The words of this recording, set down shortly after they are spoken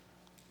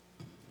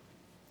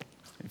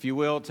If you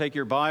will, take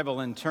your Bible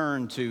and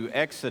turn to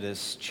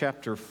Exodus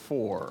chapter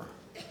 4.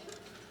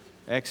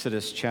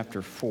 Exodus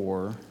chapter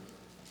 4.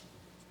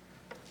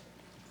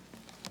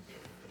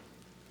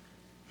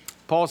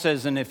 Paul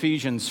says in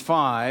Ephesians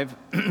 5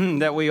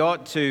 that we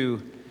ought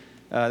to,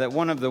 that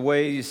one of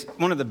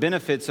the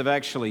benefits of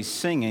actually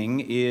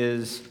singing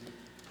is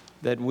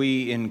that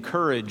we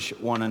encourage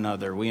one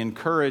another. We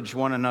encourage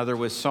one another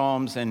with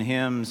psalms and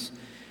hymns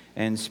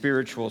and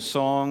spiritual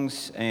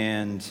songs,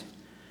 and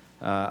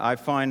I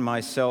find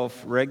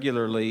myself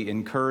regularly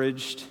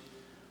encouraged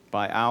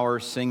by our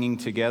singing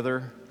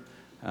together.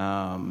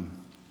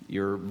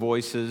 Your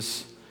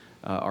voices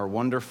are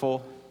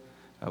wonderful.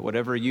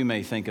 Whatever you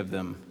may think of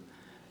them,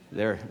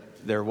 they're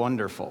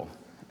wonderful,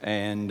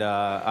 and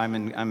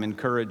I'm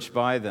encouraged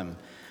by them.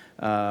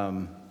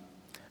 I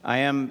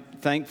am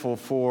thankful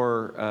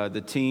for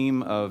the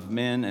team of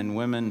men and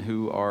women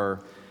who are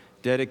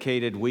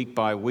dedicated week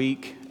by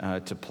week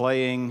to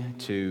playing,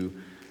 to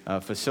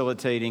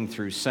facilitating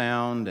through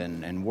sound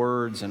and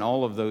words and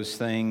all of those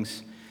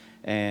things.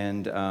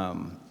 And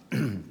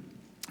I'm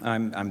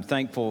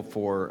thankful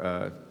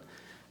for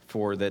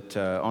that.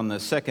 On the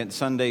second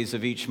Sundays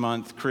of each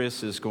month,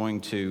 Chris is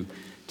going to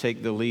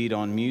take the lead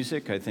on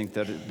music. I think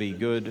that it'd be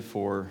good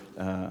for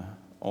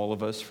all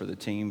of us, for the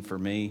team, for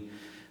me.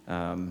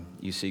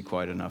 You see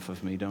quite enough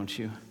of me, don't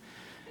you?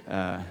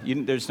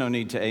 There's no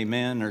need to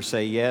amen or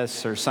say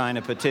yes or sign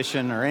a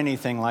petition or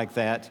anything like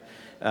that.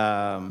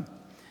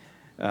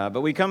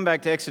 But we come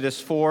back to Exodus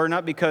 4,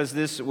 not because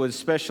this was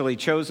specially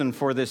chosen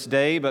for this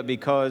day, but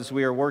because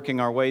we are working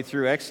our way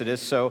through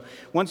Exodus. So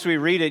once we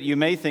read it, you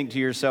may think to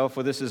yourself,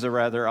 well, this is a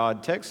rather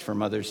odd text for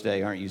Mother's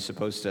Day. Aren't you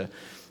supposed to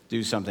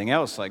do something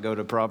else, like go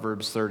to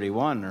Proverbs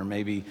 31 or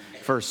maybe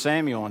 1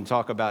 Samuel and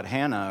talk about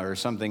Hannah or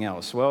something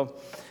else? Well,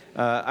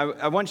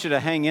 I want you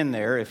to hang in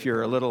there if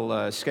you're a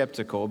little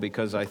skeptical,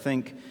 because I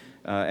think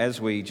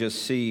as we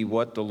just see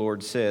what the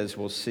Lord says,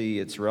 we'll see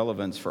its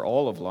relevance for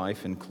all of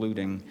life,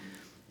 including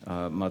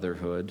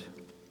motherhood.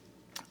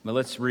 But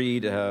let's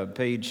read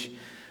page,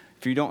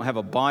 if you don't have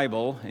a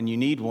Bible and you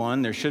need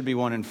one, there should be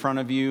one in front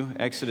of you.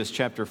 Exodus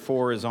chapter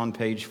 4 is on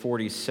page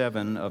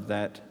 47 of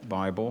that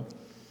Bible.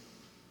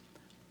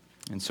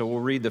 And so we'll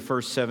read the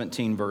first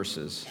 17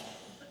 verses.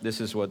 This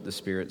is what the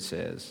Spirit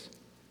says.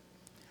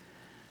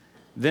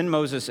 Then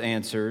Moses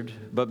answered,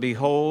 "But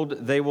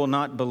behold, they will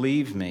not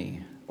believe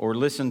me or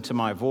listen to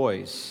my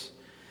voice.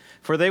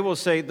 For they will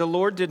say, 'The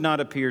Lord did not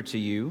appear to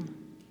you.'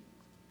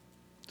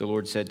 The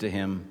Lord said to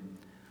him,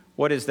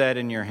 'What is that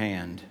in your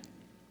hand?'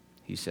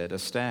 He said, 'A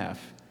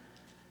staff.'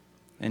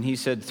 And he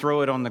said,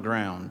 'Throw it on the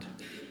ground.'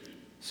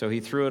 So he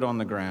threw it on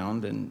the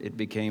ground, and it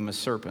became a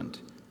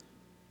serpent,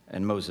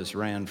 and Moses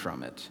ran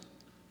from it.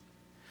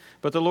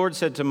 But the Lord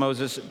said to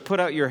Moses, 'Put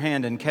out your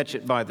hand and catch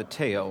it by the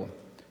tail.'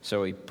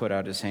 So he put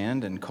out his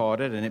hand and caught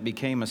it, and it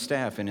became a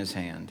staff in his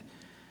hand,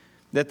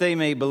 that they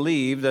may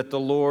believe that the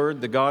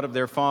Lord, the God of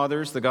their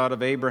fathers, the God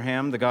of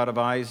Abraham, the God of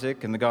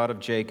Isaac, and the God of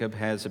Jacob,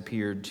 has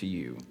appeared to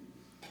you."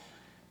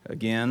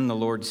 Again, the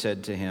Lord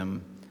said to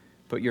him,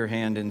 "Put your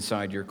hand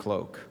inside your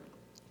cloak."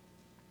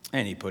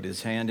 And he put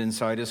his hand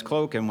inside his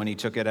cloak, and when he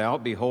took it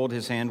out, behold,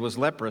 his hand was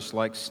leprous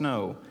like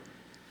snow.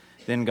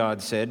 Then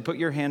God said, "Put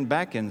your hand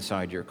back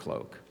inside your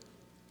cloak."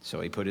 So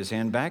he put his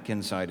hand back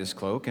inside his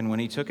cloak, and when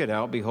he took it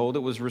out, behold, it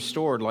was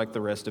restored like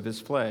the rest of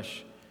his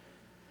flesh.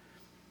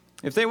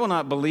 "If they will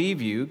not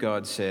believe you,"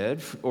 God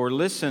said, "or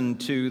listen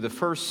to the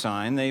first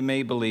sign, they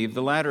may believe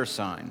the latter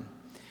sign.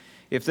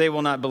 If they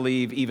will not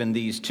believe even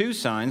these two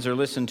signs or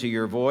listen to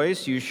your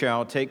voice, you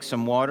shall take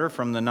some water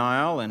from the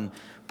Nile and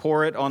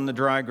pour it on the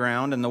dry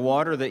ground, and the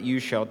water that you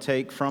shall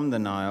take from the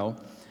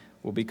Nile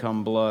will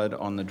become blood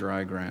on the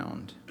dry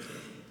ground."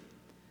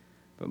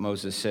 But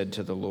Moses said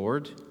to the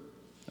Lord,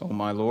 "O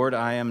my Lord,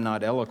 I am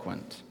not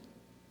eloquent,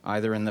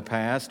 either in the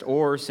past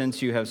or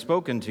since you have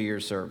spoken to your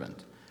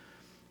servant,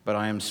 but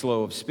I am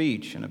slow of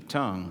speech and of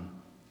tongue."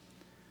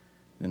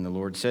 Then the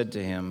Lord said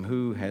to him,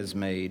 "Who has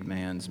made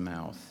man's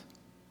mouth?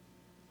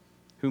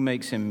 Who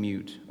makes him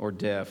mute or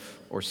deaf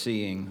or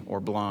seeing or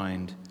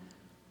blind?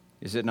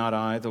 Is it not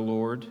I, the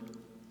Lord?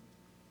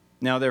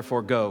 Now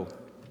therefore go,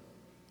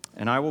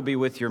 and I will be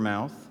with your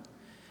mouth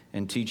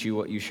and teach you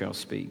what you shall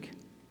speak."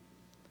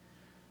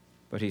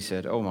 But he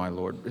said, "Oh, my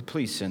Lord,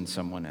 please send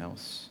someone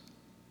else."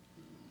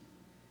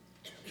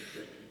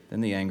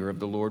 Then the anger of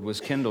the Lord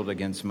was kindled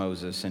against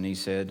Moses, and he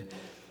said,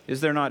 "Is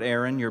there not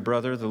Aaron, your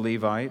brother, the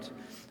Levite?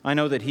 I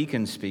know that he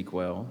can speak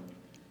well.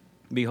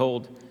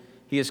 Behold,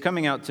 he is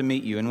coming out to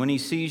meet you, and when he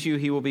sees you,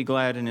 he will be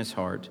glad in his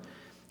heart.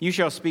 You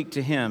shall speak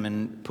to him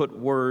and put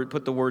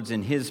the words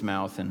in his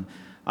mouth, and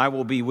I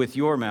will be with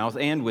your mouth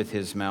and with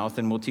his mouth,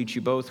 and will teach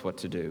you both what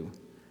to do.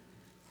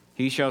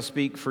 He shall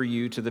speak for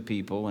you to the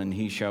people, and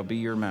he shall be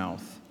your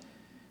mouth,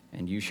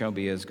 and you shall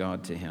be as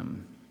God to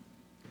him.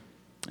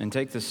 And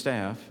take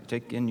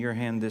in your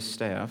hand this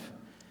staff,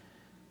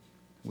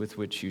 with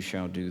which you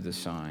shall do the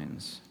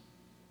signs."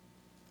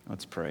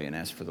 Let's pray and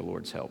ask for the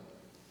Lord's help.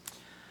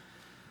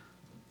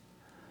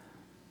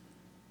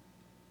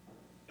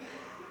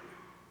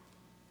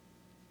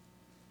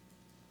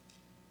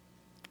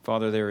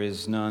 Father, there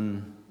is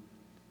none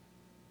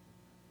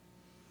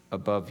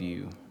above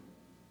you.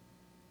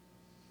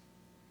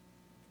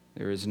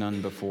 There is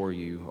none before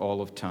you.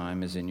 All of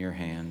time is in your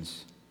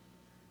hands.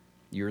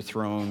 Your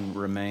throne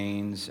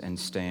remains and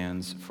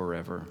stands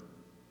forever.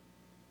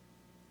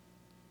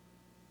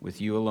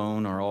 With you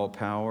alone are all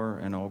power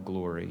and all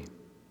glory.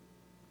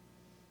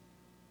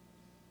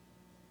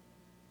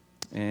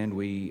 And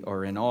we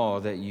are in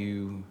awe that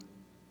you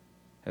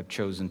have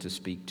chosen to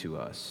speak to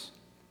us,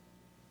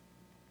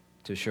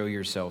 to show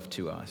yourself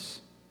to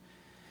us.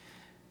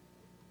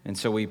 And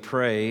so we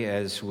pray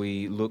as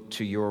we look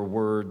to your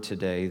word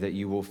today that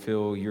you will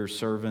fill your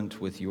servant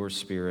with your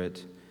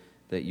Spirit,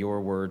 that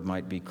your word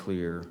might be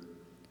clear,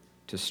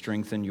 to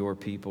strengthen your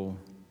people,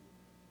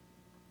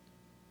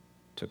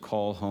 to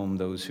call home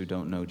those who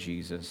don't know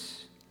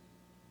Jesus,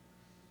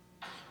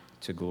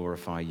 to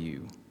glorify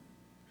you.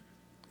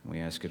 We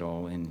ask it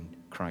all in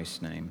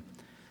Christ's name.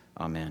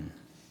 Amen.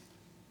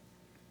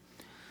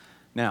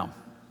 Now,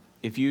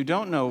 if you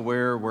don't know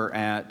where we're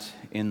at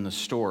in the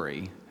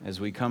story, as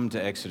we come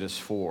to Exodus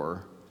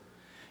 4,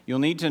 you'll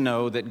need to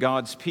know that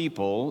God's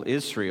people,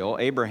 Israel,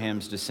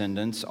 Abraham's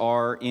descendants,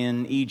 are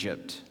in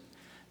Egypt.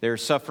 They're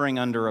suffering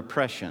under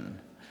oppression.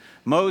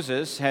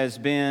 Moses has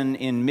been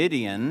in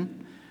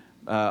Midian,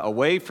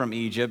 away from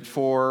Egypt,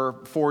 for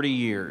 40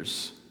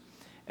 years.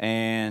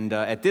 And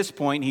at this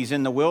point, he's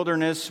in the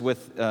wilderness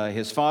with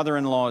his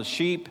father-in-law's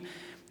sheep,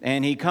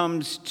 and he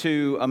comes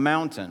to a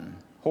mountain,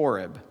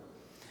 Horeb.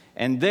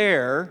 And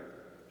there,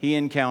 he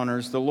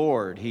encounters the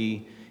Lord.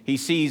 He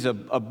sees a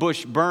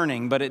bush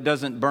burning, but it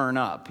doesn't burn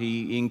up.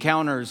 He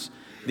encounters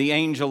the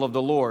angel of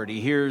the Lord.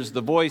 He hears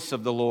the voice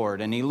of the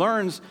Lord, and he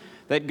learns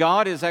that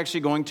God is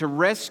actually going to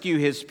rescue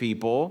his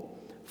people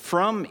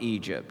from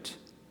Egypt.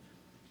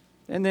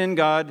 And then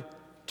God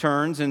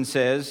turns and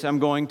says, I'm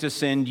going to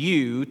send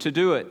you to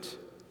do it,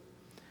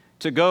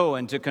 to go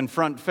and to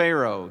confront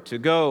Pharaoh, to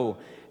go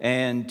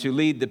and to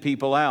lead the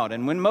people out.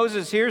 And when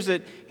Moses hears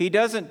it, he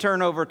doesn't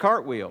turn over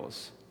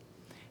cartwheels.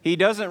 He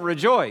doesn't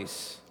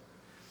rejoice.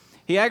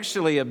 He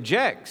actually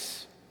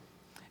objects.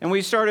 And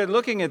we started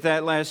looking at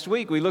that last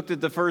week. We looked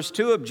at the first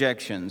two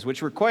objections,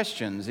 which were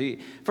questions.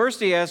 First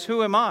he asked,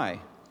 who am I?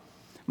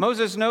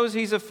 Moses knows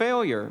he's a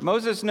failure.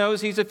 Moses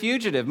knows he's a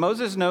fugitive.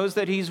 Moses knows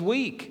that he's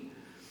weak.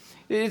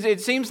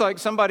 It seems like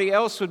somebody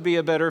else would be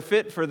a better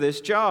fit for this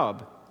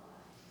job.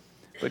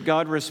 But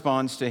God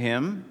responds to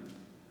him,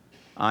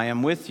 I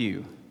am with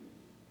you.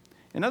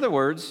 In other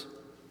words,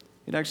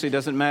 it actually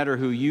doesn't matter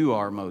who you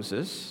are,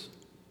 Moses.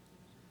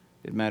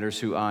 It matters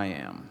who I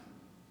am.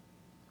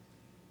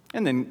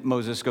 And then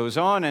Moses goes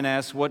on and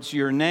asks, what's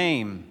your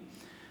name?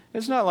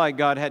 It's not like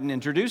God hadn't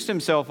introduced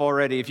himself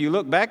already. If you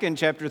look back in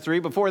chapter 3,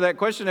 before that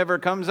question ever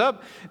comes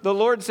up, the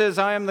Lord says,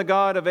 I am the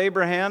God of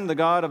Abraham, the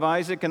God of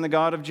Isaac, and the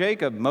God of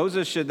Jacob.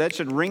 That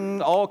should ring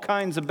all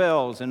kinds of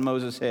bells in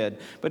Moses' head.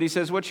 But he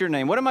says, what's your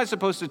name? What am I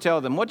supposed to tell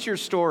them? What's your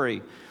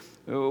story?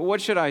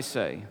 What should I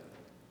say?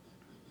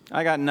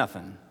 I got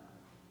nothing.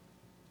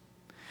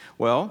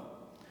 Well,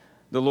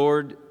 the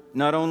Lord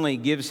not only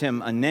gives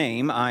him a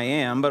name, I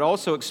am, but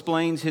also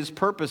explains his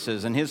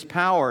purposes and his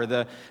power.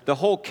 The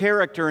whole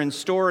character and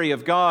story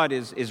of God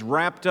is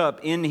wrapped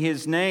up in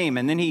his name.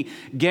 And then he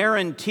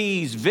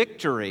guarantees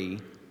victory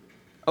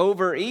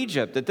over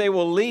Egypt, that they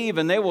will leave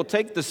and they will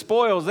take the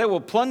spoils, they will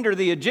plunder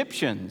the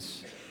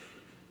Egyptians.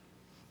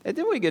 And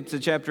then we get to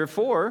chapter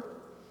 4,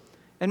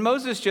 and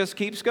Moses just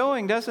keeps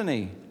going, doesn't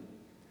he?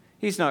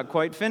 He's not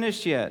quite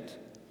finished yet.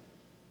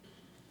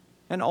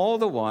 And all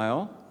the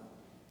while,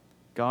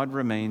 God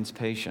remains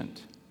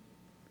patient.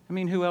 I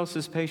mean, who else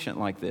is patient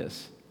like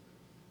this?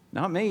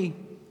 Not me.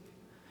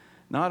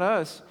 Not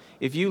us.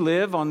 If you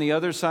live on the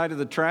other side of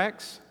the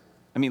tracks,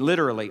 I mean,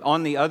 literally,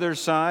 on the other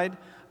side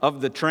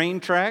of the train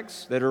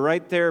tracks that are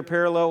right there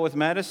parallel with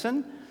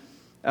Madison,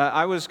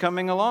 I was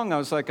coming along. I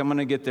was like, I'm going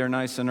to get there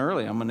nice and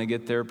early. I'm going to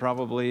get there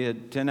probably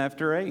at 10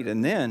 after 8.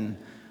 And then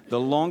the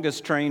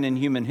longest train in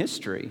human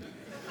history,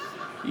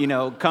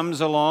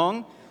 comes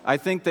along. I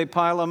think they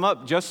pile them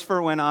up just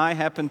for when I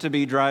happen to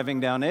be driving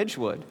down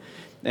Edgewood.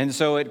 And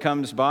so it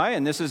comes by,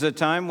 and this is a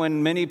time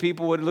when many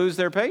people would lose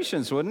their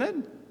patience, wouldn't it?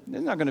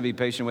 They're not going to be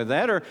patient with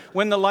that. Or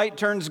when the light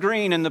turns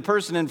green and the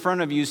person in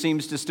front of you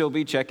seems to still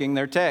be checking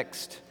their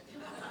text.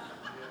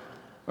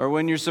 Or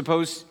when you're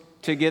supposed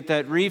to get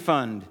that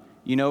refund,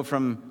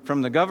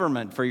 from the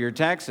government for your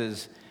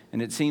taxes,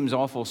 and it seems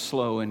awful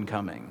slow in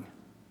coming.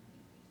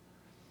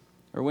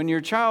 Or when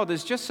your child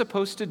is just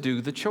supposed to do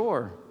the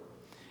chore,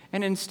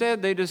 and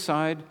instead they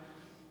decide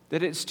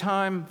that it's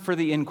time for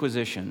the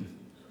Inquisition.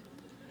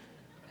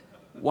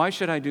 Why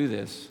should I do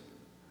this?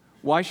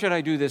 Why should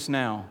I do this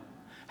now?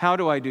 How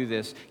do I do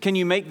this? Can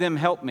you make them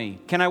help me?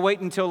 Can I wait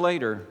until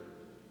later?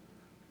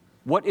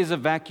 What is a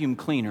vacuum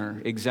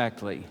cleaner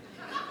exactly?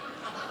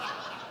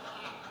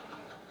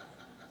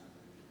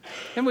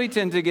 And we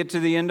tend to get to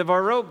the end of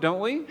our rope, don't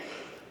we?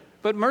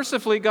 But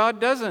mercifully, God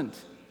doesn't.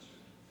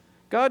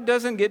 God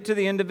doesn't get to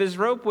the end of his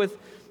rope with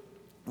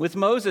with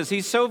Moses.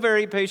 He's so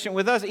very patient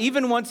with us.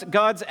 Even once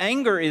God's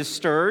anger is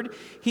stirred,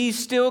 he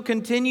still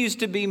continues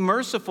to be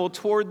merciful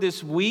toward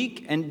this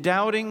weak and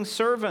doubting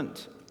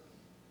servant.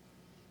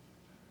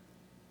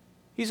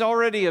 He's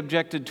already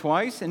objected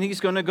twice, and he's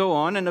going to go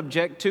on and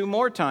object 2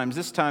 more times,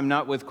 this time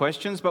not with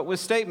questions, but with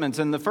statements.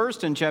 And the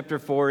first in chapter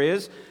 4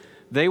 is,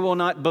 "They will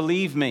not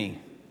believe me."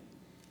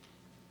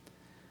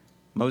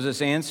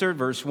 Moses answered,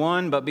 verse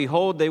 1, "But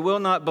behold, they will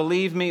not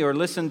believe me or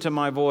listen to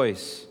my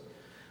voice,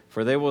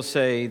 for they will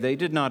say, 'They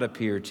did not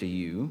appear to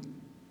you.'"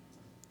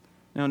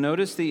 Now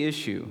notice the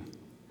issue.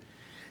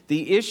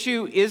 The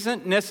issue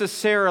isn't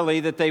necessarily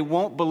that they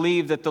won't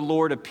believe that the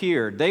Lord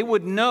appeared. They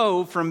would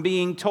know from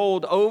being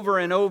told over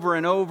and over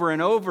and over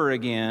and over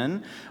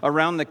again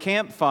around the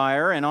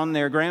campfire and on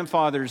their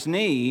grandfather's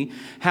knee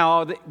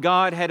how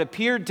God had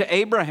appeared to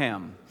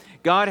Abraham.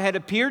 God had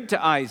appeared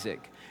to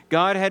Isaac.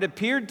 God had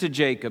appeared to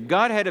Jacob.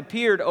 God had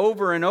appeared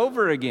over and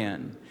over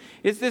again.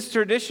 This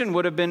tradition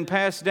would have been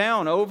passed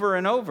down over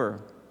and over.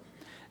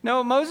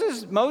 No,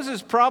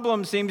 Moses'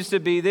 problem seems to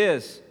be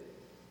this.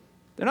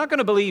 They're not going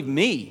to believe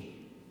me,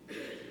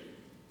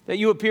 that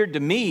you appeared to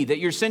me, that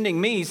you're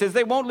sending me. He says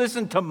they won't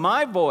listen to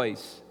my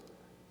voice.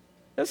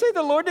 They'll say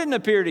the Lord didn't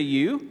appear to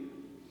you.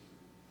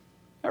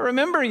 I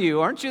remember you.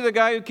 Aren't you the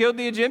guy who killed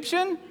the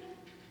Egyptian? Do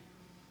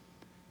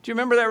you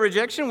remember that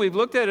rejection? We've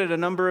looked at it a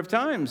number of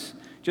times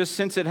just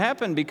since it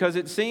happened because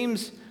it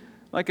seems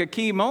like a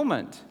key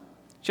moment.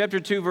 Chapter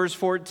 2, verse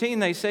 14,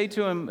 they say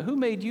to him, "Who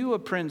made you a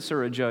prince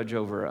or a judge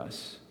over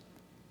us?"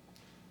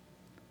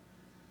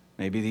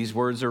 Maybe these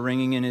words are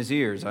ringing in his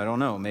ears. I don't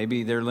know.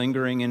 Maybe they're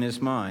lingering in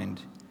his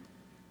mind.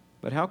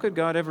 But how could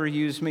God ever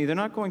use me? They're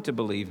not going to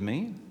believe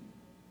me.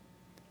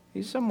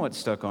 He's somewhat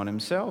stuck on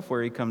himself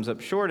where he comes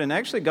up short. And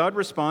actually, God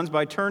responds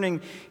by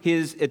turning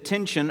his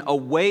attention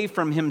away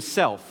from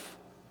himself,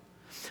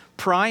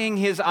 prying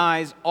his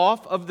eyes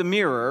off of the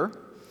mirror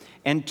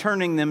and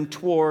turning them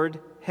toward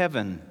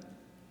heaven.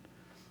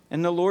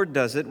 And the Lord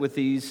does it with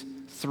these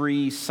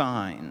 3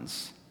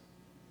 signs.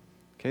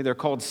 Okay, they're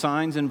called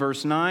signs in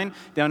verse 9.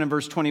 Down in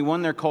verse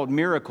 21, they're called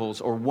miracles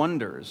or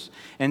wonders.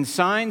 And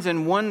signs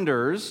and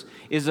wonders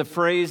is a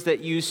phrase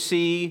that you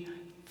see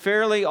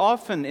fairly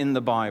often in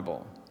the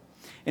Bible.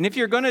 And if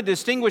you're going to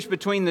distinguish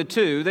between the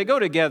two, they go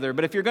together,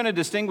 but if you're going to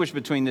distinguish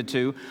between the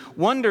two,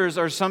 wonders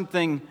are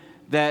something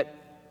that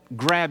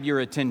grab your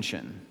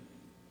attention.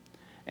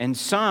 And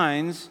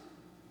signs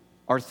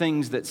are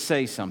things that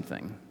say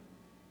something.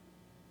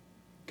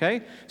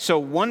 Okay? So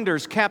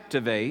wonders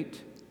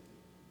captivate,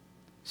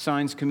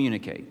 signs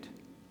communicate.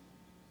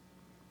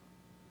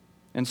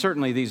 And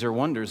certainly these are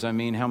wonders. I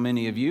mean, how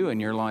many of you in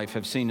your life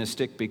have seen a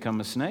stick become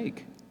a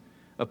snake,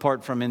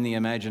 apart from in the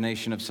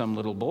imagination of some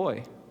little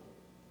boy?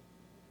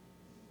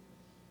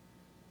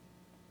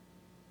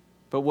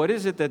 But what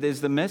is it that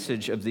is the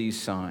message of these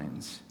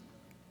signs?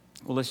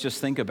 Well, let's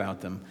just think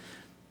about them.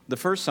 The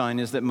first sign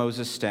is that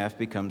Moses' staff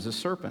becomes a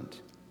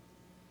serpent.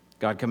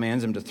 God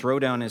commands him to throw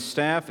down his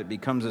staff. It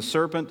becomes a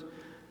serpent.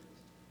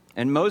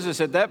 And Moses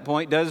at that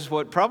point does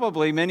what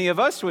probably many of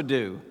us would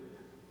do.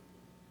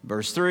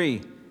 Verse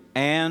 3,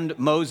 and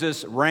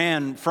Moses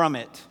ran from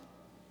it.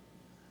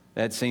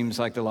 That seems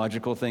like the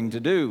logical thing to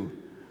do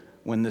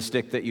when the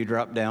stick that you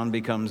drop down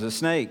becomes a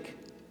snake.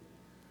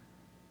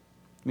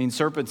 I mean,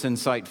 serpents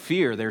incite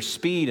fear. Their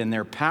speed and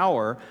their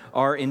power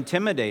are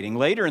intimidating.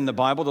 Later in the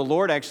Bible, the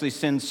Lord actually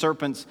sends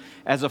serpents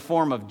as a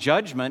form of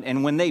judgment,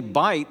 and when they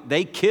bite,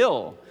 they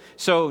kill.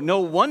 So no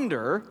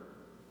wonder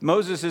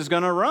Moses is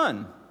going to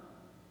run.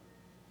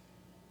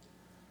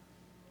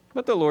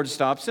 But the Lord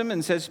stops him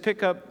and says,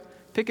 pick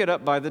it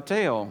up by the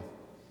tail.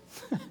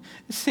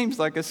 It seems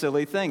like a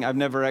silly thing. I've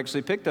never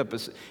actually picked up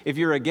if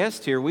you're a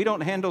guest here, we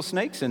don't handle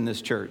snakes in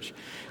this church.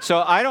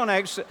 So I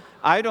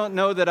don't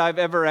know that I've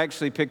ever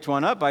actually picked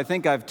one up. I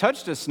think I've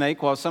touched a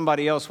snake while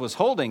somebody else was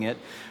holding it.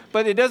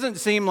 But it doesn't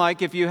seem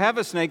like if you have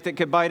a snake that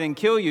could bite and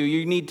kill you,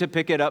 you need to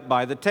pick it up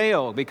by the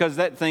tail because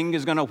that thing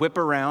is going to whip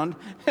around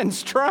and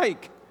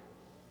strike.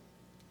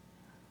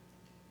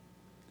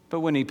 But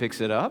when he picks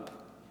it up,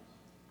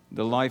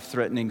 the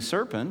life-threatening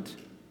serpent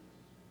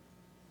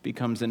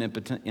becomes an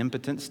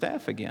impotent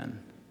staff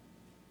again.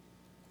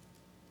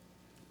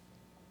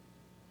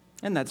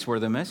 And that's where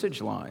the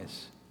message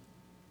lies.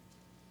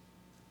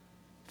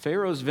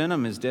 Pharaoh's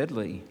venom is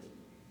deadly.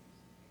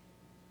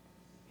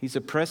 He's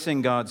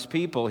oppressing God's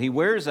people. He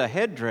wears a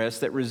headdress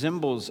that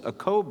resembles a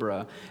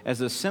cobra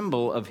as a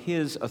symbol of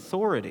his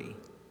authority.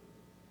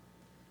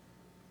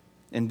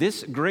 And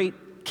this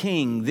great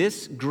king,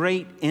 this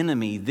great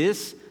enemy,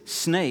 this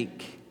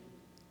snake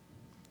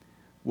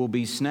will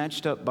be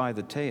snatched up by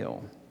the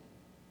tail.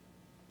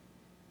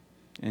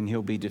 And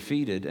he'll be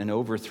defeated and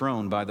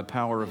overthrown by the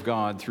power of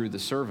God through the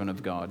servant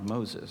of God,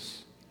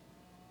 Moses.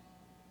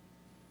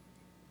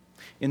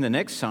 In the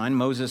next sign,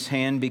 Moses'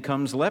 hand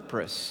becomes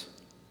leprous.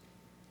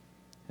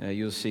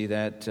 You'll see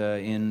that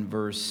in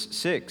verse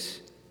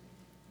 6.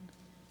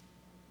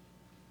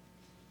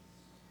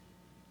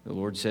 The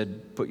Lord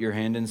said, put your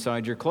hand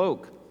inside your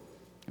cloak.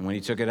 And when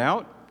he took it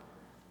out,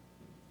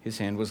 His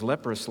hand was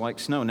leprous like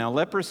snow. Now,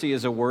 leprosy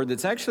is a word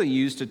that's actually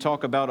used to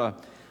talk about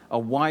a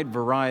wide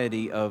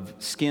variety of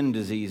skin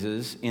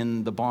diseases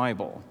in the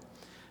Bible.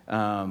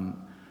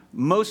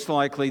 Most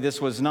likely,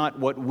 this was not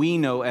what we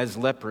know as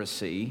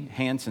leprosy,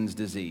 Hansen's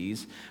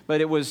disease,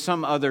 but it was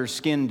some other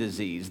skin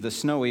disease, the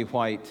snowy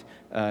white.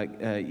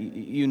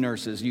 You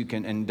nurses,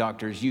 and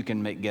doctors, you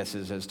can make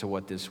guesses as to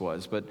what this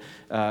was, but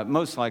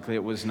most likely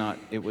it was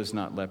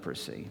not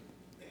leprosy.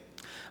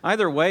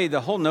 Either way,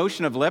 the whole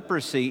notion of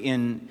leprosy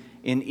in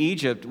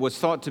Egypt was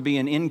thought to be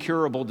an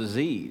incurable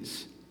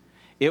disease.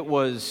 It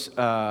was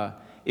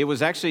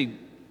actually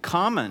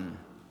common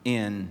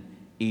in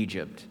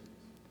Egypt,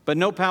 but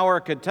no power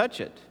could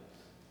touch it.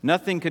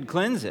 Nothing could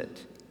cleanse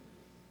it.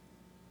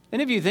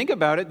 And if you think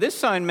about it, this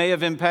sign may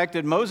have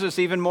impacted Moses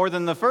even more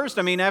than the first.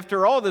 I mean,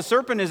 after all, the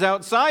serpent is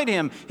outside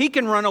him. He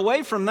can run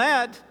away from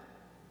that.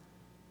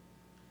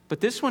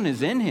 But this one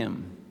is in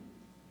him,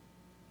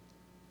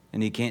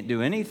 and he can't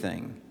do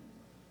anything.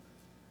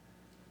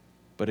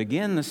 But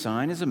again, the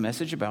sign is a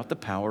message about the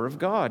power of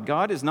God.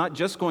 God is not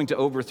just going to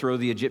overthrow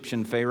the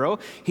Egyptian Pharaoh.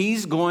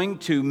 He's going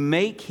to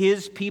make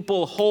his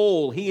people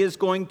whole. He is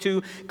going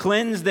to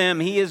cleanse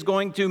them. He is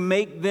going to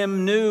make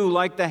them new,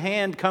 like the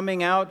hand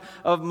coming out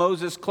of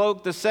Moses'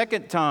 cloak the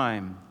second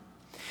time.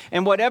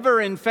 And whatever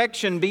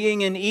infection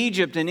being in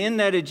Egypt and in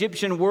that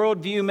Egyptian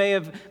worldview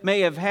may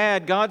have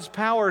had, God's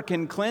power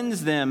can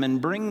cleanse them and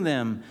bring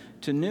them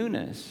to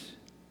newness.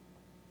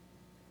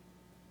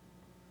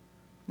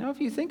 Now,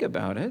 if you think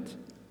about it,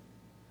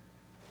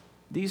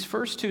 these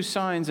first two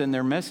signs and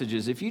their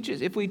messages,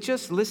 if we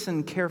just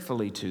listen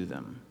carefully to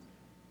them,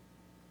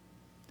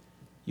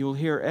 you'll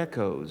hear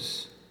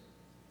echoes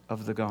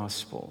of the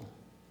gospel.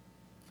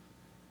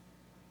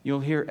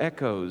 You'll hear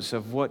echoes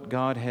of what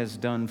God has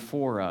done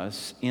for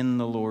us in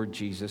the Lord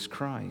Jesus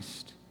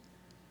Christ.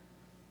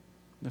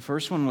 The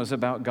first one was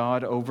about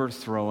God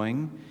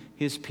overthrowing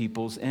his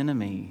people's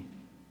enemy.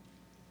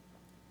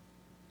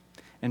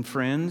 And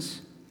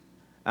friends,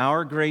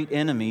 our great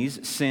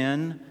enemies,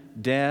 sin,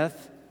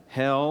 death,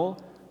 hell,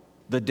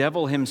 the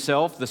devil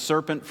himself, the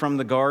serpent from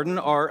the garden,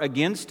 are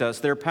against us.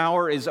 Their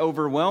power is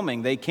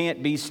overwhelming. They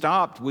can't be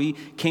stopped. We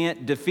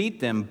can't defeat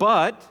them.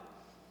 But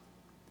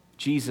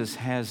Jesus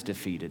has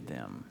defeated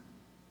them.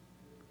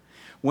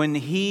 When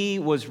he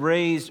was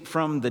raised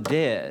from the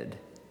dead,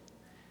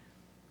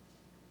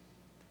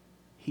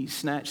 he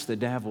snatched the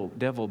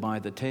devil by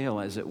the tail,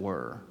 as it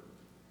were.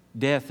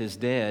 Death is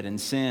dead, and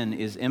sin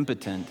is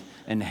impotent,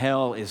 and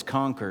hell is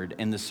conquered,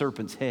 and the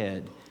serpent's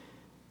head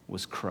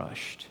was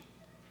crushed.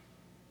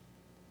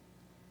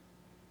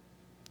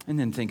 And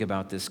then think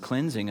about this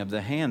cleansing of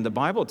the hand. The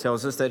Bible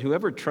tells us that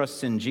whoever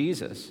trusts in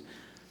Jesus,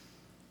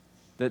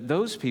 that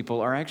those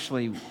people are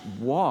actually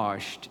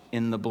washed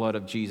in the blood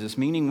of Jesus,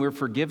 meaning we're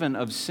forgiven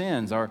of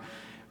sins.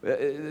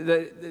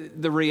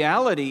 The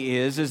reality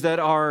is that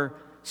our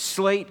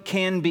slate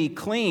can be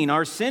clean.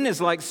 Our sin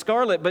is like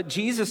scarlet, but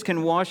Jesus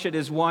can wash it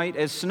as white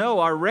as snow.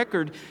 Our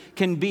record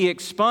can be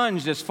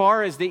expunged as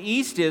far as the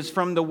east is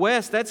from the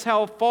west. That's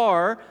how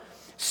far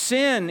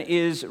sin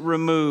is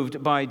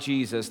removed by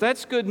Jesus.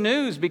 That's good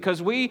news,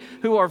 because we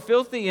who are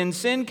filthy in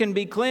sin can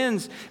be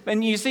cleansed.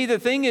 And you see, the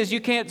thing is, you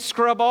can't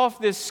scrub off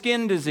this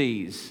skin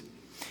disease.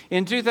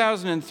 In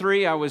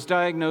 2003, I was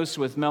diagnosed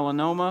with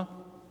melanoma.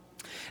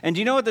 And do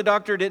you know what the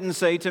doctor didn't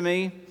say to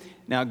me?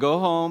 Now go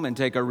home and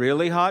take a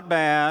really hot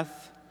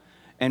bath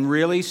and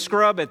really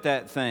scrub at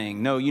that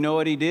thing. No, you know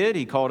what he did?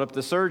 He called up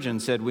the surgeon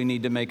and said, we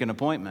need to make an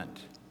appointment.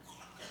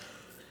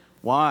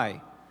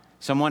 Why?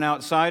 Someone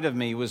outside of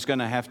me was going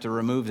to have to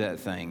remove that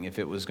thing if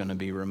it was going to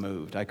be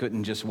removed. I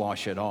couldn't just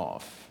wash it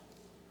off.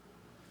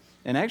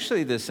 And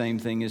actually, the same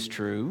thing is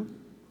true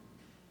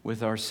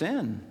with our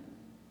sin.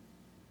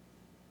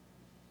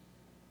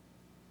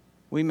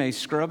 We may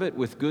scrub it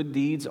with good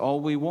deeds all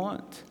we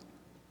want.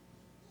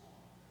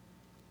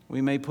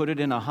 We may put it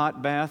in a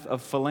hot bath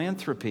of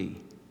philanthropy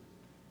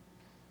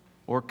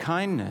or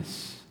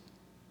kindness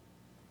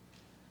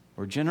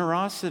or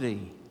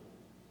generosity.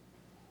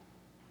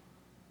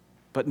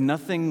 But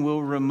nothing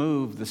will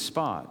remove the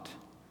spot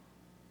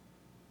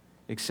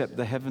except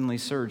the heavenly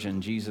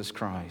surgeon, Jesus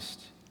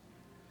Christ,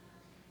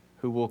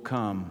 who will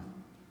come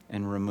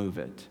and remove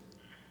it.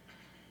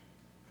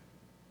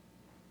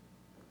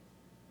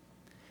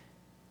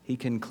 He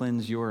can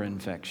cleanse your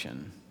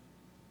infection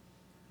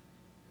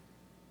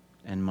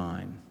and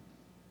mine.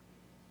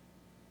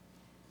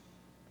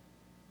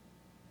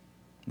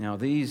 Now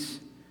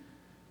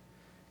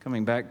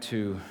coming back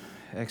to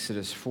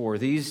Exodus 4,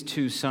 these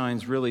two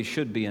signs really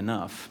should be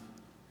enough,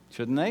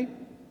 shouldn't they?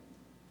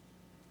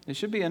 It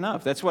should be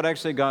enough. That's what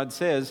actually God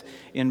says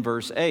in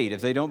verse 8. If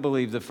they don't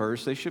believe the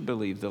first, they should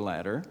believe the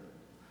latter.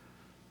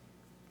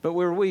 But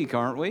we're weak,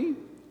 aren't we?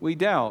 We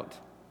doubt.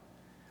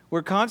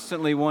 We're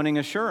constantly wanting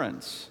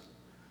assurance.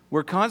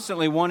 We're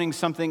constantly wanting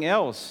something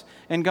else,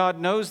 and God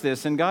knows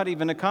this, and God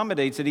even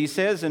accommodates it. He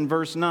says in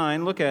verse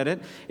 9, look at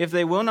it, "If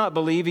they will not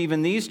believe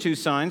even these two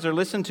signs or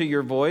listen to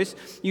your voice,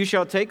 you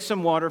shall take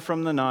some water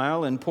from the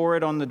Nile and pour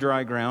it on the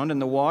dry ground,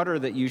 and the water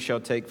that you shall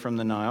take from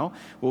the Nile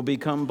will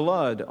become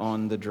blood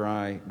on the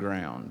dry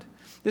ground."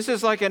 This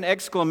is like an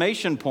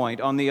exclamation point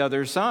on the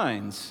other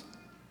signs.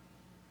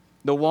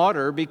 The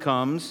water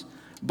becomes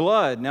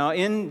blood. Now,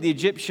 in the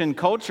Egyptian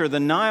culture, the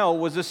Nile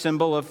was a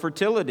symbol of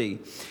fertility.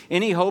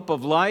 Any hope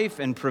of life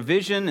and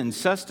provision and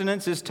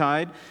sustenance is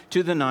tied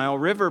to the Nile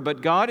River.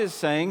 But God is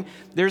saying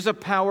there's a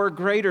power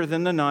greater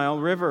than the Nile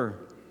River.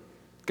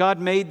 God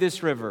made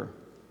this river.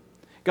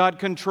 God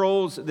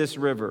controls this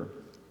river.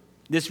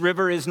 This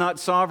river is not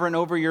sovereign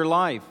over your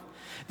life.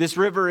 This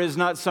river is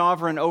not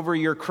sovereign over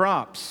your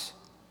crops.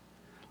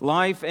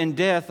 Life and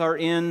death are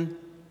in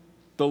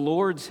the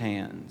Lord's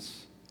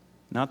hands,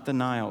 not the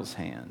Nile's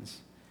hands.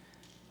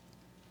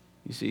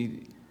 You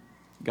see,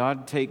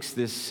 God takes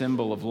this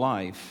symbol of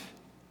life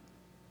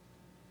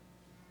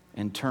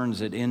and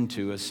turns it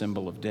into a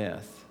symbol of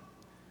death,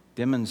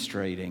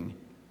 demonstrating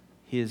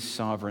His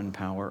sovereign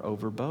power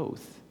over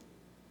both.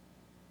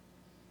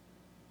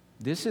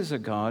 This is a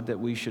God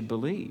that we should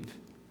believe.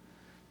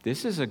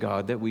 This is a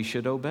God that we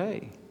should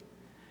obey.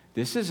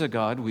 This is a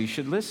God we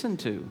should listen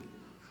to.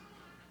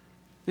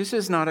 This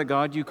is not a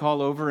God you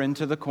call over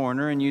into the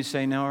corner and you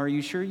say, "Now, are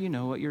you sure you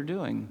know what you're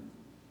doing?"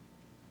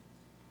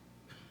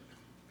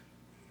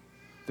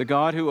 The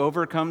God who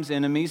overcomes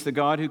enemies, the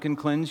God who can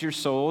cleanse your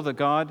soul, the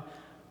God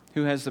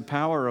who has the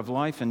power of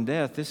life and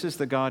death, this is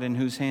the God in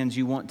whose hands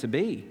you want to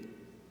be.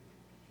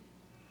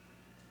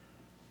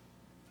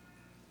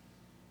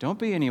 Don't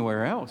be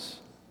anywhere else.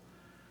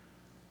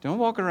 Don't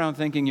walk around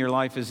thinking your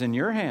life is in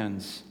your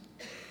hands,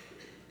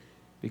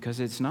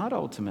 because it's not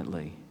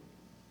ultimately.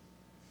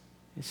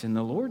 It's in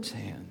the Lord's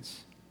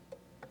hands.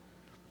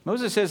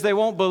 Moses says they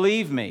won't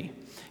believe me,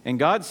 and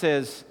God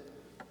says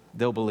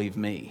they'll believe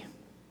me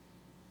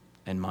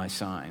and my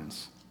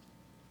signs.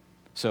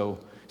 So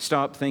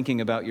stop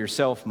thinking about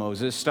yourself,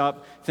 Moses.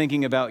 Stop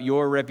thinking about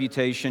your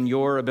reputation,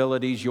 your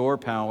abilities, your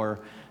power,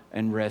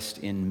 and rest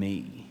in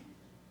me.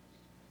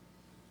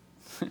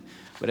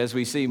 But as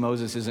we see,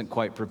 Moses isn't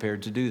quite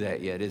prepared to do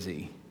that yet, is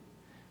he?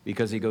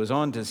 Because he goes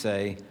on to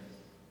say,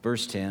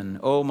 verse 10,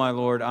 "Oh, my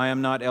Lord, I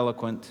am not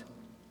eloquent,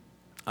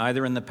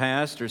 either in the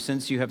past or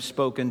since you have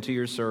spoken to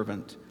your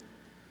servant,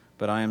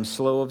 but I am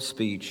slow of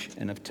speech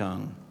and of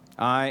tongue.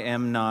 I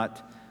am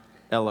not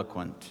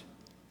eloquent."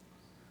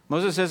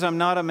 Moses says, "I'm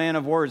not a man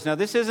of words." Now,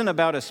 this isn't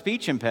about a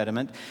speech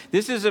impediment.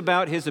 This is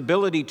about his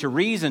ability to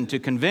reason, to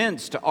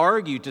convince, to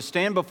argue, to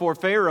stand before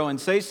Pharaoh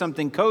and say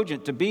something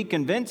cogent, to be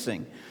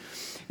convincing.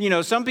 You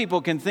know, some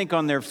people can think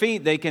on their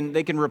feet. They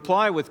can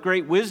reply with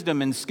great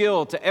wisdom and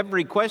skill to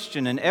every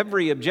question and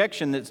every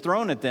objection that's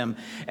thrown at them.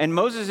 And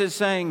Moses is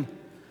saying,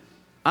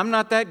 "I'm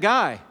not that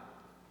guy.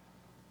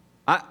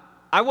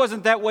 I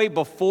wasn't that way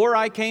before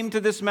I came to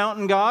this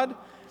mountain, God.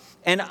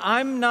 And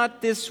I'm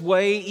not this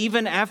way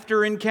even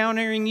after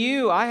encountering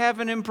you. I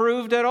haven't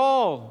improved at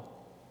all."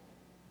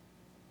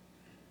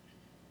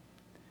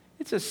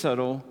 It's a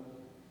subtle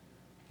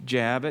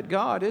jab at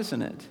God,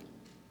 isn't it?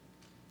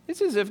 It's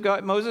as if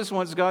Moses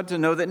wants God to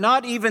know that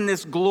not even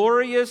this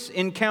glorious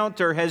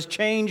encounter has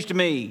changed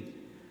me.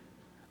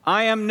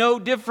 I am no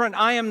different.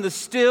 I am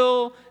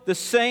still the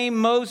same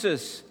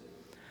Moses.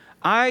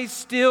 I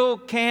still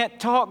can't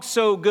talk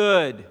so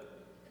good.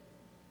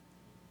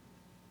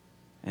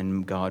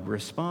 And God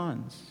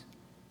responds.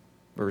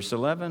 Verse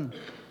 11.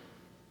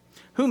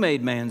 "Who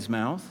made man's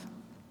mouth?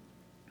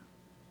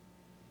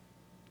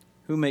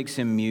 Who makes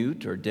him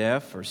mute or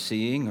deaf or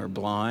seeing or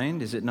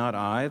blind? Is it not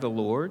I, the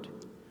Lord?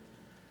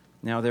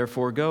 Now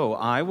therefore go,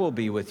 I will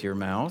be with your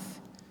mouth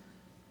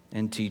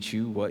and teach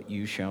you what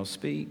you shall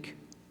speak."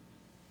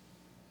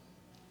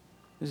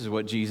 This is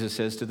what Jesus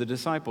says to the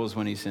disciples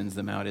when he sends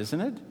them out, isn't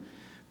it?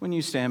 When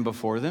you stand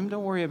before them,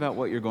 don't worry about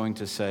what you're going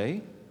to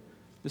say.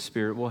 The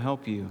Spirit will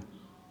help you.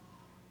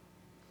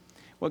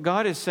 What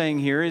God is saying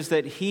here is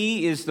that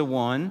He is the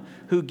one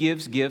who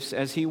gives gifts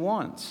as He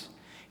wants.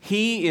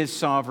 He is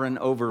sovereign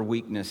over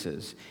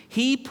weaknesses.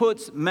 He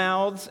puts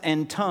mouths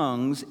and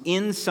tongues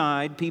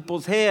inside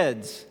people's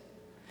heads.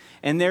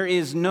 And there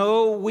is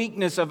no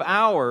weakness of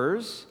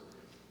ours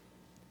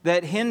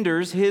that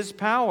hinders His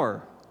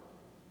power.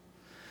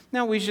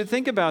 Now, we should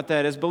think about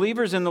that as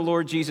believers in the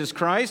Lord Jesus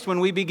Christ when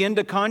we begin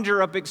to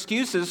conjure up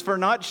excuses for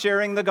not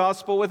sharing the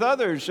gospel with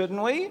others,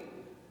 shouldn't we?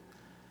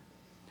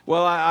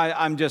 Well,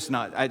 I'm just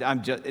not.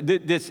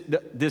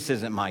 This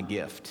isn't my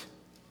gift.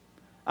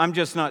 I'm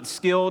just not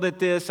skilled at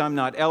this. I'm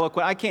not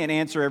eloquent. I can't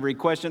answer every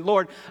question.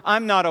 Lord,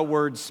 I'm not a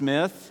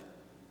wordsmith.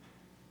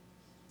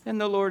 And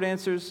the Lord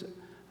answers,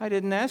 I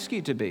didn't ask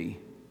you to be.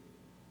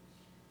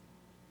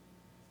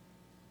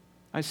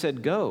 I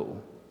said,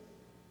 go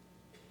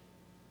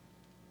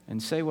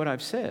and say what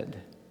I've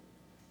said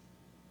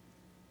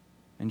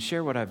and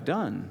share what I've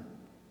done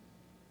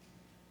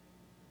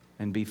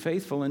and be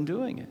faithful in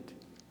doing it.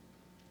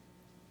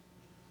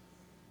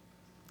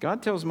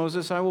 God tells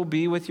Moses, I will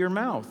be with your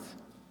mouth.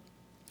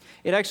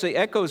 It actually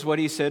echoes what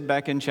he said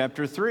back in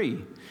chapter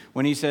 3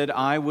 when he said,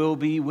 I will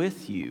be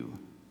with you.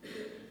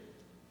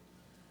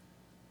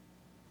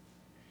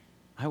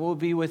 I will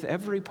be with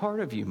every part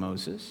of you,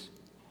 Moses.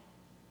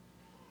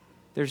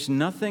 There's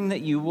nothing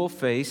that you will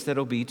face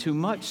that'll be too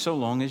much so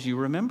long as you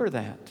remember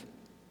that.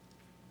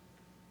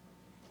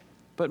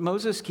 But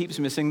Moses keeps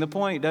missing the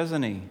point,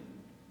 doesn't he?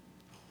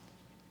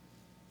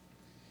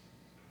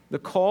 The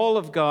call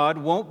of God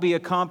won't be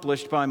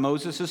accomplished by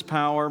Moses'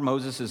 power,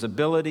 Moses'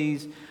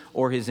 abilities,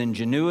 or his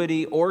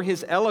ingenuity, or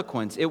his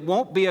eloquence. It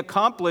won't be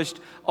accomplished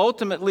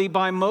ultimately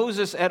by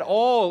Moses at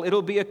all.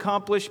 It'll be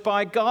accomplished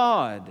by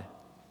God.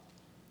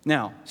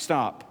 Now,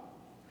 stop.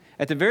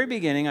 At the very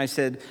beginning, I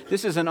said,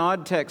 this is an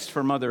odd text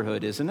for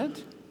motherhood, isn't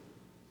it?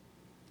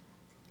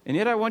 And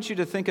yet I want you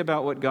to think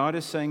about what God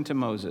is saying to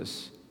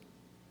Moses.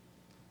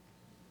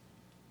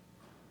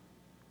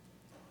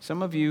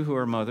 Some of you who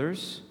are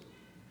mothers,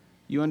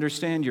 you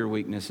understand your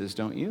weaknesses,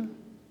 don't you?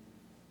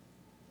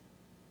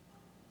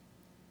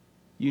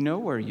 You know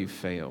where you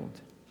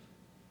failed.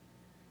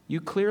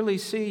 You clearly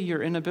see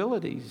your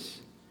inabilities.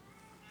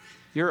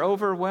 You're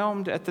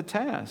overwhelmed at the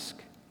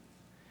task.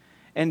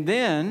 And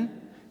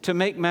then, to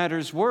make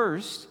matters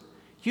worse,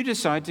 you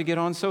decide to get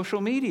on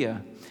social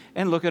media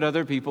and look at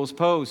other people's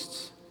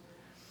posts.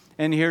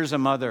 And here's a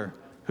mother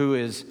who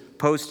is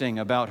posting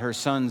about her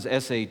son's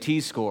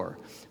SAT score,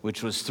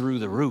 which was through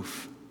the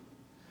roof.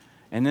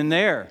 And then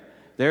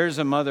there's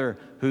a mother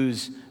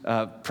who's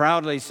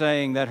proudly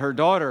saying that her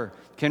daughter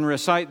can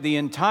recite the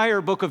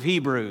entire book of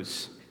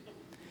Hebrews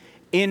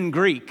in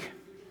Greek.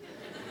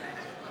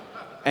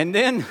 And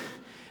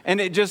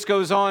it just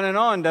goes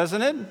on,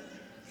 doesn't it?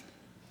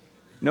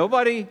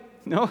 Nobody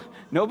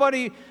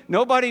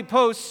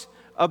posts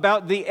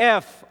about the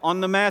F on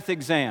the math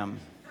exam.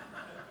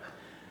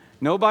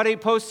 Nobody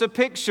posts a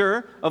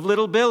picture of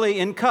little Billy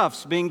in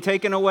cuffs being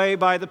taken away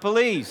by the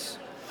police.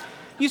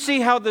 You see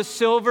how the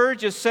silver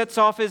just sets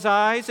off his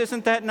eyes?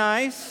 Isn't that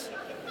nice?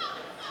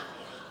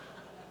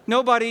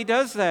 Nobody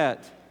does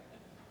that.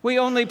 We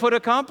only put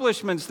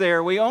accomplishments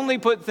there. We only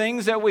put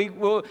things that we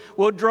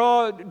will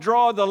draw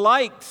the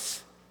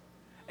likes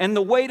and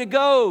the way to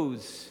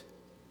goes.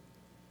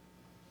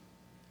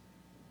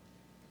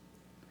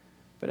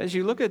 But as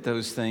you look at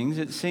those things,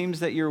 it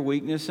seems that your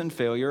weakness and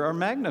failure are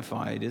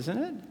magnified, isn't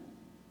it?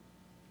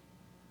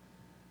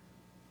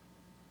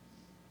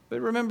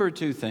 But remember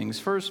two things.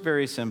 First,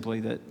 very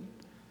simply, that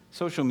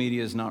social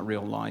media is not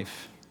real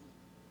life.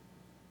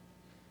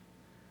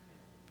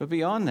 But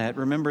beyond that,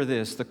 remember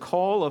this: the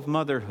call of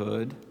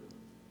motherhood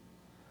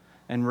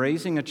and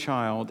raising a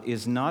child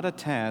is not a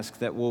task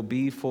that will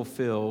be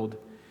fulfilled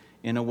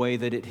in a way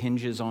that it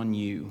hinges on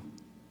you,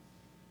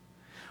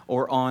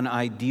 or on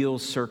ideal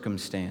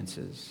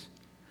circumstances,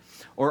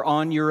 or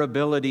on your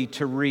ability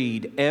to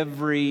read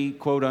every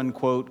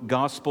quote-unquote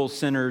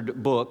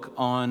gospel-centered book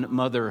on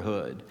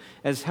motherhood,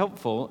 as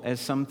helpful as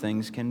some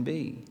things can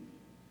be.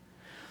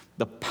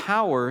 The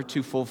power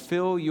to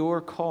fulfill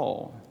your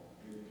call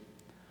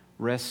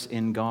rests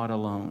in God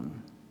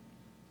alone.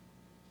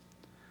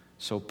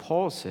 So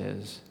Paul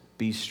says,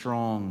 be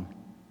strong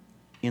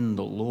in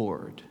the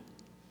Lord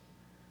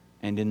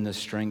and in the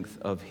strength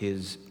of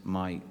his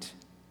might.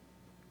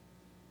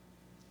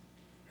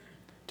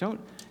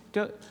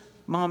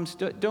 Moms,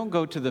 don't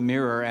go to the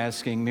mirror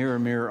asking, mirror,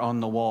 mirror on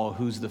the wall,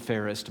 who's the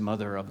fairest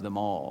mother of them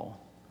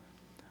all,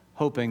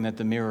 hoping that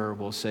the mirror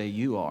will say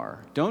you are.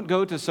 Don't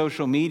go to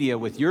social media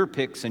with your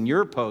pics and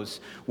your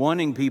posts,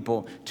 wanting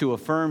people to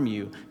affirm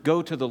you.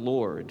 Go to the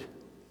Lord,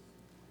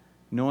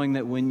 knowing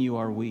that when you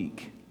are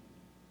weak,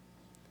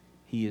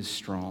 he is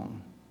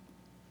strong.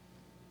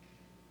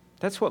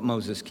 That's what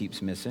Moses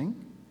keeps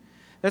missing.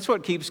 That's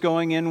what keeps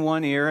going in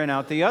one ear and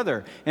out the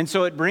other. And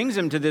so it brings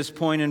him to this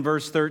point in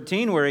verse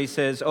 13 where he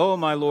says, "Oh,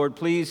 my Lord,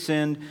 please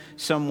send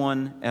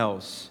someone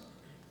else."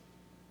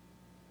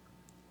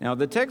 Now,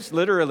 the text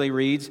literally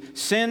reads,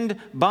 "Send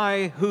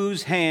by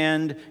whose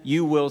hand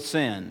you will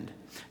send."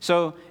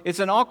 So it's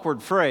an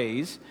awkward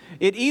phrase.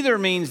 It either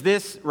means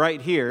this right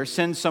here,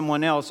 send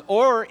someone else,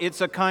 or it's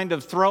a kind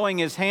of throwing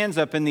his hands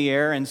up in the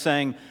air and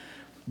saying,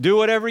 do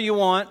whatever you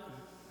want.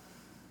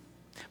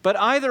 But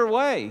either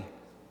way,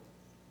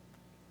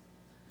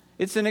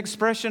 it's an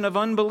expression of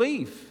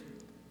unbelief.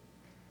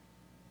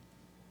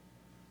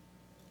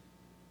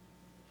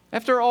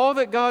 After all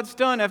that God's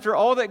done, after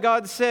all that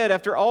God said,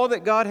 after all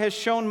that God has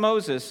shown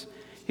Moses,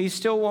 he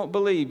still won't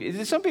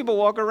believe. Some people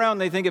walk around,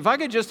 they think, if I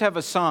could just have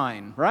a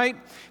sign, right?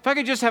 If I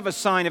could just have a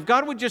sign, if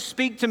God would just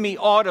speak to me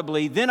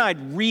audibly, then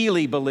I'd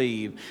really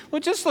believe. Well,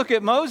 just look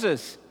at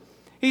Moses.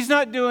 He's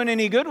not doing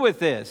any good with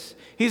this.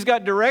 He's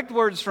got direct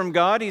words from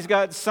God. He's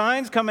got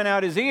signs coming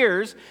out his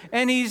ears,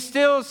 and he's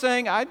still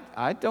saying,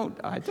 I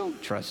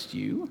don't trust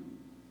you.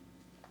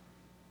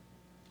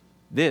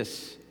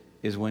 This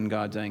is when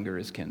God's anger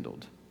is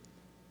kindled.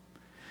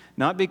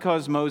 Not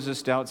because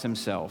Moses doubts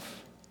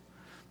himself,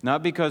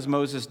 not because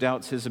Moses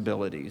doubts his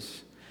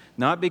abilities,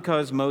 not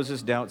because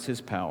Moses doubts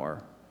his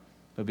power,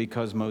 but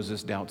because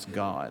Moses doubts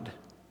God.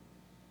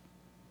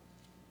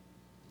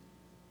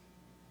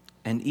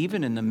 And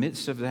even in the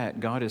midst of that,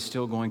 God is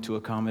still going to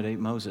accommodate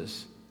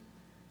Moses.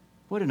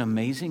 What an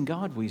amazing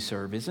God we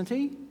serve, isn't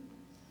he?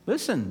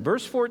 Listen,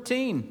 verse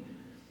 14.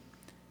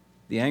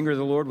 The anger of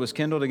the Lord was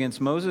kindled against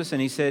Moses,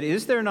 and he said,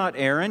 "Is there not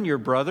Aaron, your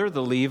brother,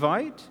 the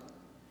Levite?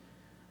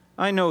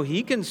 I know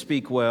he can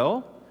speak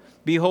well.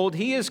 Behold,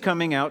 he is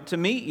coming out to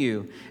meet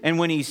you, and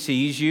when he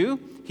sees you,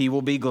 he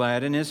will be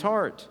glad in his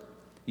heart.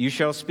 You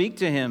shall speak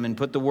to him and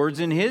put the words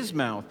in his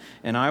mouth,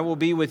 and I will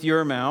be with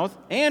your mouth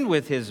and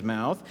with his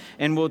mouth,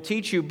 and will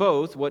teach you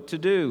both what to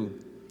do.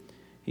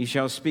 He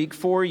shall speak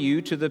for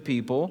you to the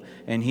people,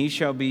 and he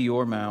shall be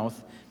your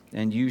mouth,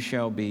 and you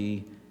shall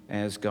be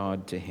as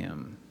God to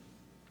him."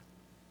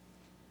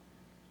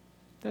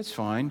 That's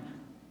fine.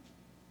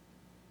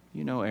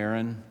 You know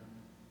Aaron.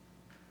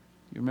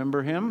 You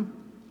remember him?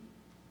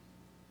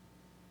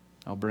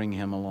 I'll bring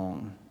him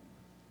along.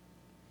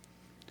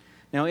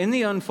 Now, in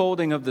the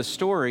unfolding of the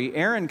story,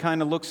 Aaron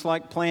kind of looks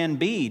like Plan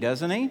B,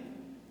 doesn't he?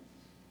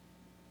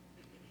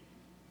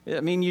 I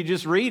mean, you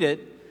just read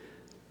it.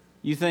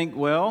 You think,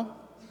 well,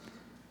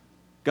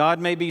 God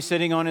may be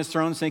sitting on his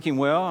throne thinking,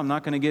 well, I'm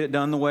not going to get it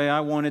done the way I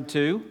wanted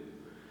to,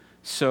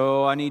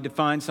 so I need to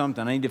find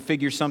something. I need to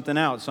figure something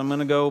out, so I'm going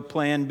to go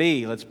Plan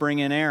B. Let's bring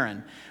in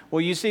Aaron.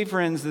 Well, you see,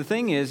 friends, the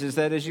thing is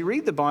that as you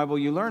read the Bible,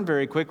 you learn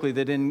very quickly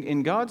that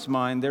in God's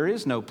mind, there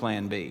is no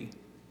Plan B.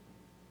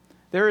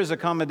 There is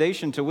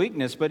accommodation to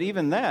weakness, but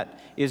even that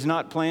is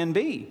not Plan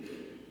B.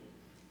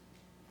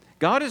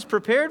 God is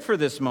prepared for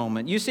this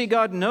moment. You see,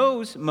 God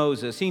knows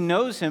Moses. He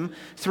knows him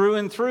through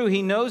and through.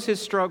 He knows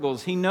his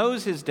struggles. He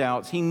knows his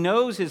doubts. He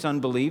knows his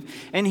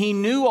unbelief. And he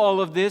knew all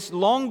of this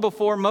long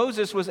before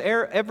Moses was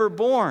ever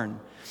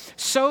born.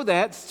 So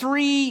that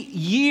 3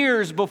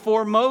 years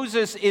before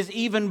Moses is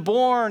even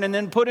born and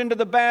then put into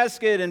the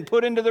basket and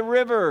put into the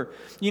river,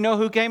 you know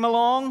who came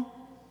along?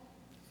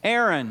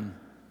 Aaron.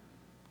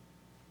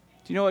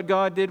 Do you know what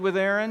God did with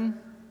Aaron?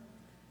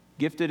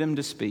 Gifted him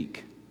to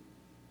speak.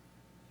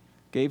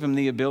 Gave him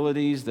the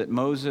abilities that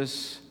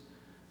Moses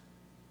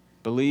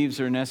believes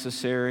are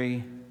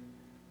necessary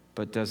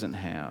but doesn't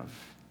have.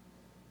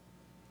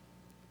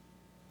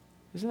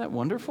 Isn't that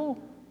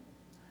wonderful?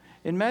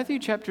 In Matthew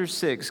chapter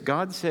 6,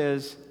 God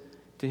says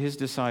to his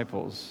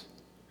disciples,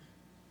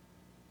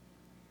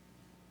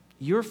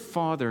 "Your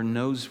Father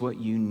knows what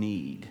you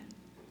need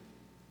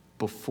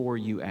before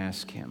you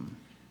ask him."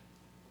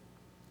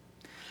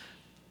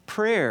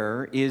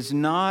 Prayer is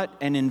not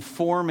an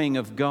informing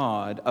of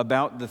God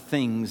about the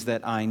things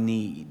that I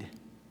need.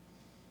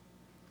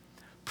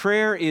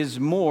 Prayer is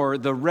more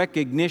the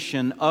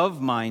recognition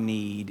of my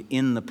need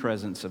in the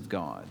presence of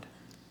God.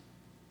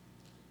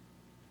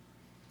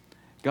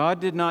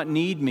 God did not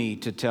need me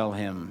to tell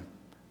him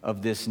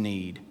of this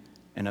need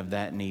and of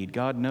that need.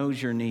 God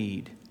knows your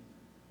need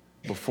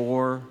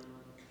before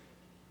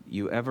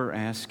you ever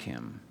ask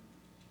him.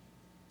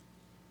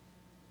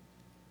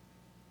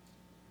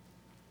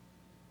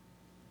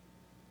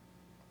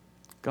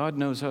 God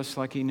knows us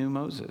like he knew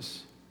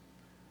Moses,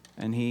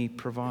 and he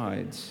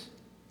provides.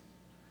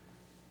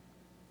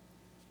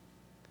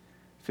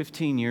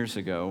 15 years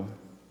ago,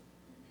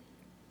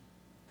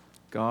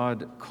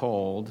 God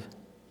called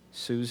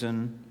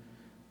Susan,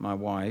 my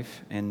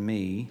wife, and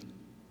me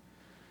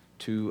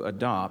to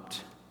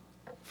adopt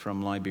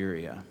from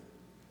Liberia.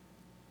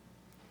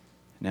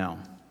 Now,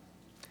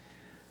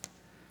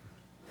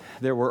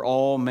 there were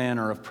all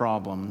manner of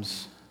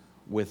problems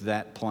with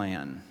that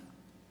plan.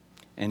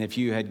 And if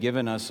you had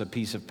given us a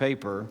piece of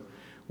paper,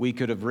 we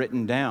could have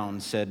written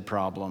down said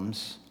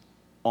problems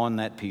on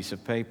that piece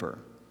of paper.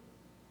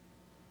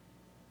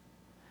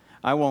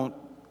 I won't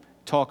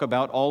talk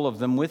about all of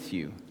them with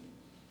you.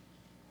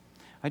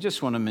 I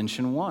just want to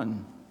mention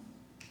one.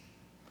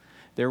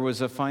 There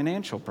was a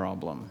financial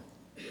problem.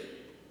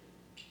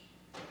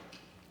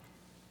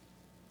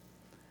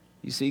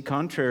 You see,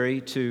 contrary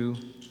to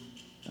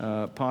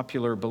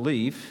popular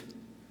belief,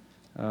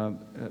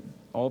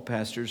 all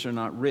pastors are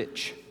not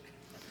rich.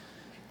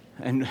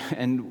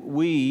 And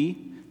we,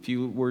 if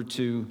you were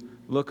to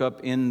look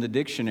up in the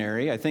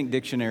dictionary, I think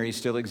dictionaries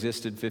still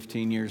existed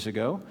 15 years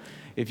ago.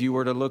 If you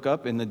were to look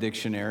up in the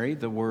dictionary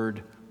the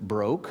word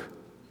broke,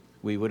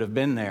 we would have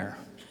been there.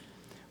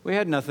 We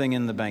had nothing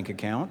in the bank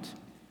account.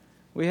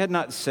 We had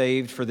not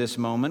saved for this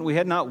moment. We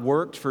had not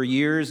worked for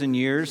years and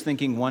years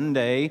thinking one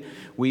day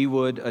we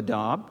would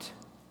adopt.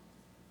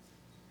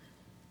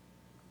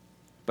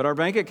 But our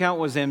bank account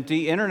was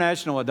empty.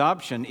 International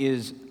adoption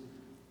is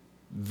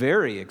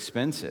very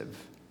expensive.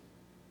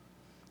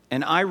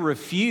 And I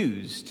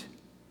refused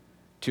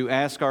to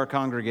ask our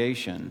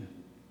congregation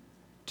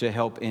to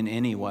help in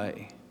any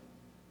way.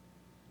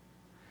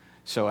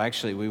 So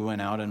actually, we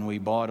went out and we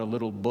bought a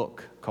little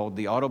book called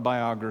The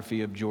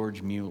Autobiography of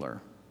George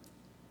Mueller.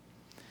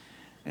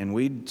 And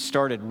we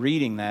started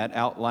reading that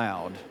out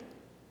loud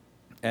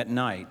at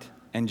night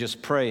and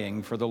just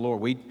praying for the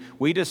Lord.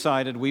 We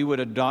decided we would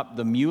adopt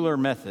the Mueller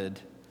method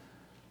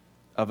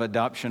of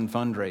adoption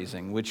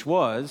fundraising, which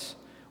was,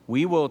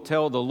 we will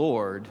tell the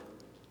Lord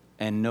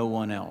and no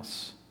one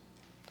else.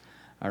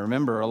 I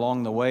remember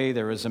along the way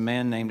there was a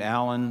man named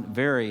Alan,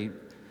 very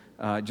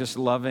just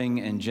loving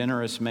and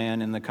generous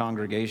man in the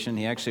congregation.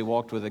 He actually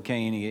walked with a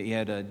cane. He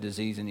had a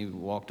disease, and he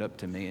walked up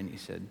to me, and he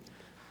said,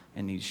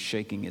 and he's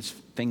shaking his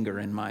finger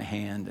in my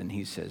hand, and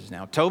he says,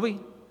 "Now, Toby,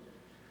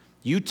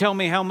 you tell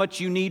me how much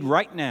you need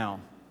right now."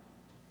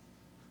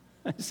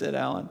 I said,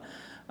 "Alan,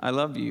 I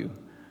love you,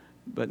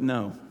 but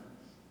no,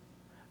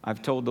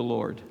 I've told the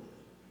Lord.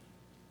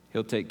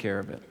 He'll take care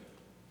of it."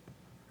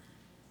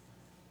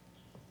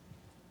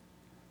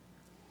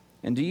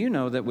 And do you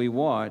know that we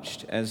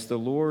watched as the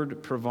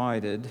Lord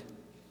provided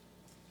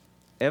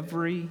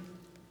every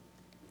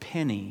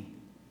penny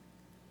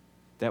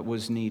that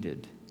was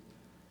needed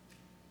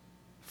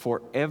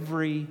for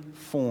every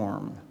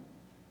form,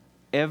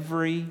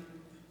 every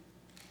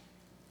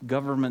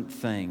government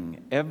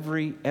thing,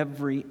 every,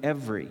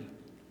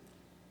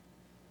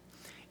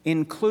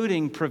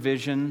 including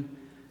provision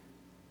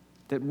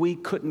that we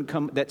couldn't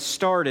come, that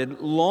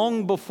started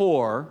long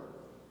before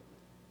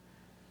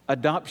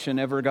adoption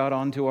ever got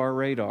onto our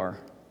radar.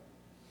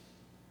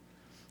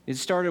 It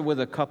started with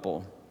a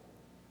couple.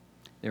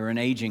 They were an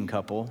aging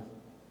couple.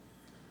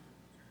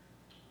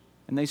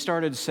 And they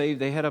started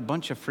they had a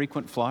bunch of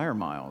frequent flyer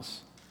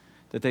miles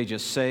that they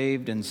just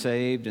saved and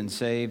saved and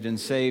saved and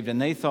saved.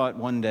 And they thought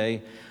one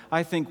day,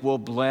 I think we'll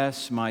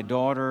bless my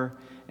daughter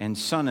and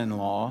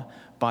son-in-law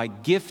by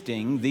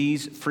gifting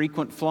these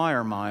frequent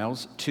flyer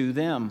miles to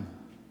them.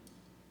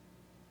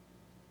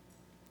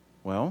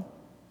 Well,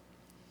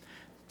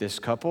 this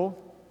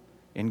couple,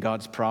 in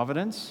God's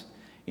providence,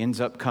 ends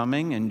up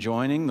coming and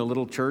joining the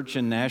little church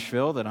in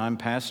Nashville that I'm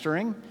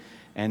pastoring.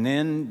 And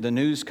then the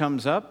news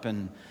comes up,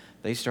 and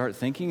they start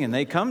thinking, and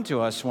they come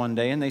to us one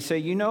day, and they say,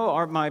 "You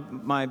know,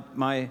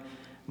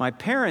 my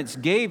parents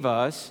gave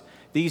us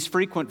these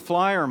frequent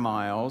flyer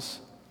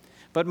miles,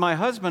 but my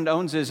husband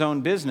owns his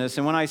own business.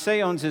 And when I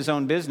say owns his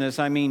own business,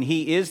 I mean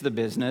he is the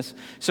business.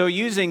 So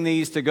using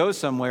these to go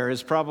somewhere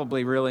is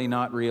probably really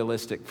not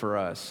realistic for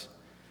us.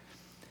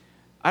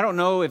 I don't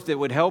know if it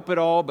would help at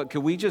all, but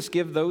could we just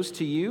give those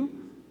to you?"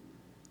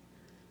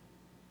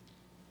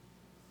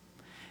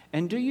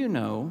 And do you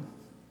know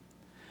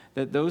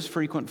that those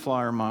frequent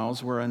flyer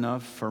miles were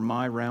enough for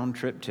my round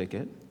trip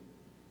ticket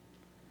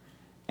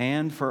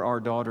and for our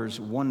daughter's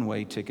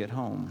one-way ticket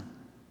home?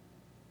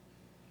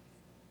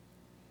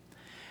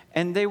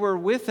 And they were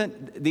with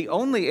the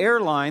only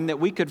airline that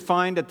we could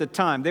find at the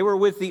time. They were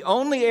with the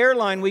only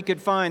airline we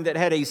could find that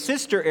had a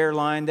sister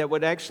airline that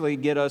would actually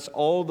get us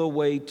all the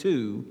way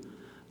to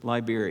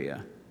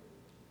Liberia.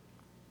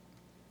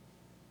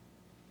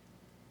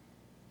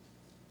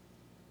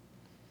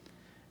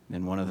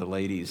 Then one of the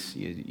ladies,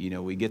 you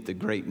know, we get the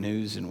great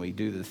news and we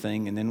do the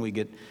thing, and then we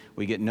get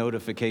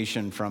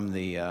notification from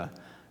the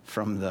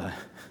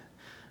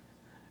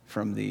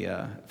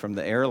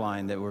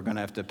airline that we're going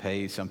to have to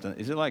pay something.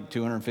 Is it like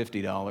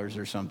 $250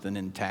 or something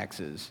in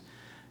taxes?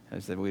 I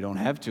said, we don't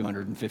have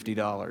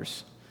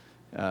 $250.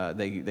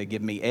 They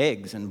give me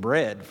eggs and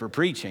bread for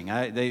preaching.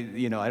 I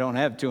don't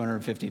have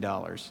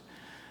 $250.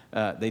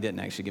 They didn't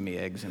actually give me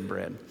eggs and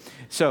bread.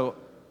 So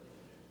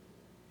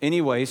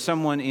anyway,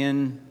 someone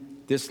in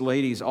this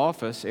lady's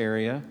office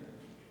area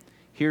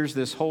hears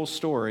this whole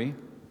story.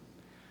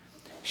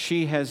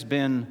 She's a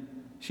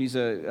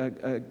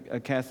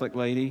Catholic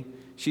lady.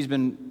 She's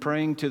been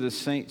praying to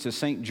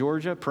St.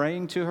 Georgia,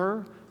 praying to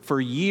her for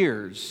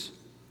years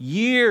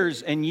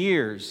and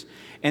years.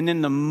 And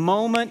then the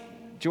moment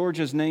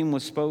Georgia's name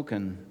was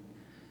spoken,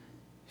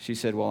 she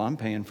said, "Well, I'm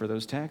paying for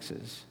those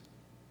taxes."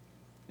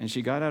 And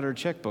she got out her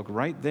checkbook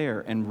right there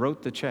and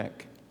wrote the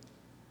check.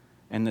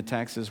 And the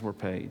taxes were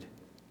paid.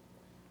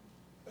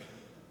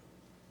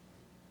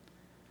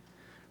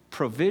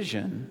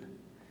 Provision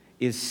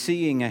is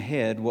seeing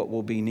ahead what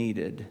will be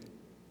needed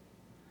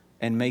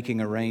and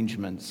making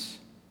arrangements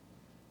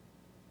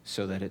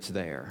so that it's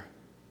there.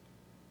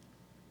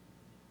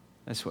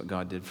 That's what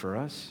God did for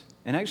us.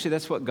 And actually,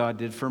 that's what God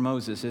did for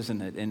Moses,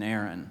 isn't it, and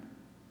Aaron?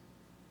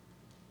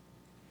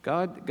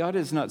 God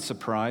is not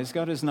surprised.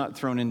 God is not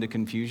thrown into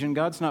confusion.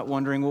 God's not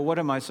wondering, well, what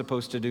am I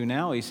supposed to do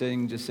now? He's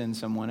saying, just send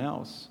someone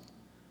else.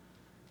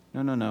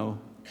 No.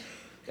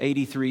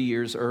 83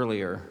 years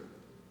earlier,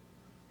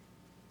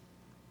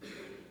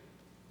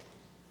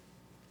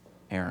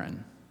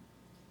 Aaron.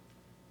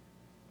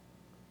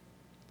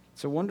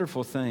 It's a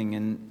wonderful thing,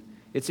 and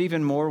it's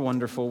even more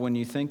wonderful when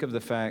you think of the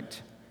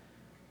fact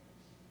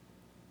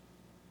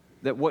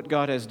that what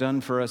God has done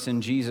for us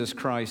in Jesus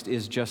Christ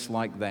is just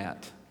like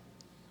that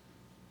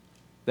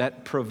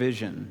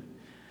provision.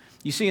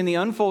 You see, in the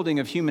unfolding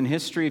of human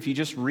history, if you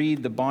just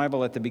read the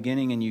Bible at the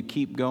beginning and you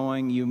keep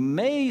going, you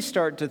may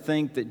start to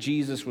think that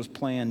Jesus was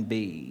plan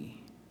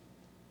B.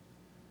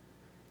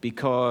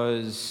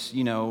 Because,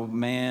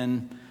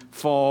 man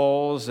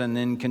falls and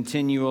then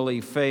continually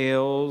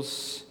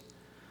fails.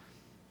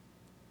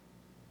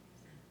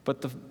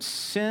 But the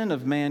sin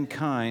of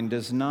mankind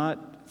does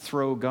not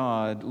throw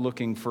God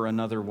looking for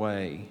another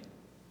way.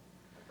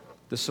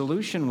 The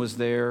solution was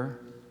there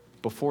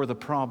before the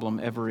problem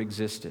ever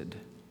existed.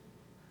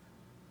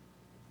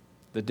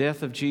 The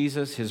death of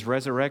Jesus, his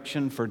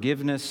resurrection,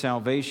 forgiveness,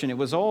 salvation, it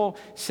was all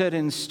set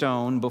in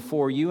stone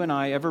before you and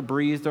I ever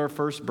breathed our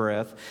first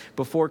breath,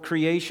 before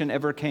creation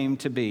ever came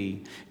to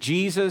be.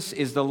 Jesus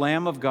is the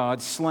Lamb of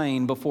God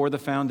slain before the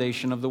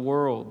foundation of the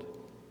world.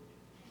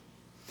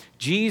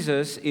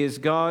 Jesus is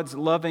God's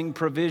loving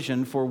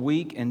provision for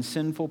weak and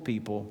sinful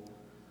people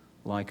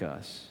like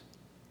us.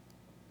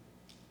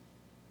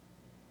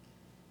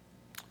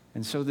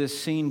 And so this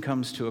scene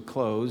comes to a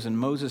close, and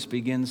Moses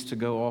begins to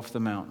go off the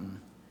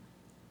mountain.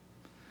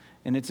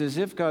 And it's as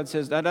if God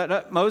says,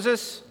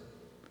 Moses,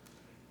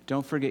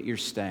 don't forget your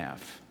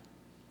staff.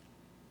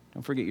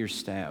 Don't forget your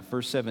staff.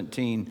 Verse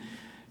 17,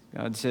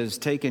 God says,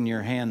 take in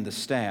your hand the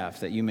staff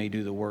that you may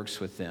do the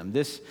works with them.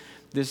 This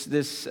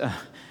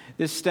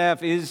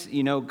staff is,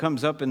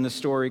 comes up in the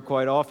story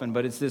quite often,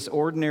 but it's this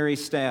ordinary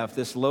staff,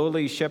 this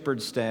lowly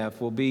shepherd's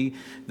staff will be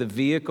the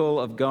vehicle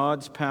of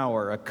God's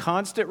power, a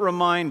constant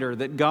reminder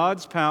that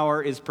God's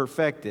power is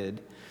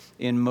perfected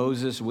in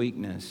Moses'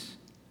 weakness.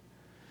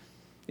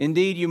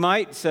 Indeed, you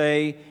might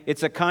say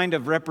it's a kind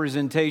of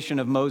representation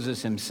of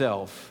Moses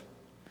himself.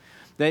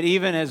 That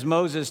even as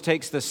Moses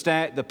takes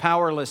the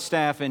powerless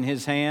staff in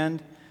his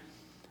hand,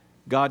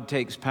 God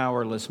takes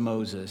powerless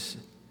Moses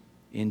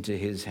into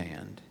his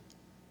hand.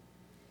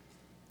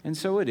 And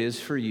so it is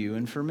for you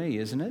and for me,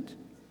 isn't it?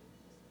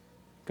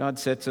 God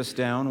sets us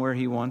down where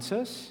he wants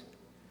us.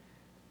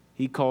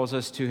 He calls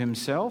us to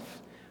himself.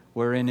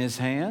 We're in his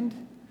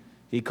hand.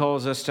 He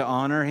calls us to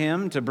honor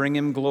him, to bring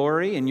him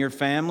glory in your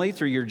family,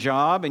 through your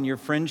job and your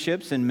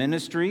friendships and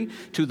ministry,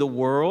 to the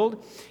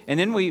world. And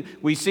then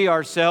we see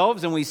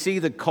ourselves and we see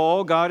the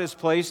call God has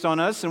placed on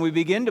us, and we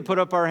begin to put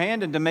up our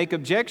hand and to make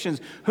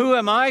objections. Who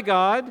am I,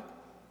 God?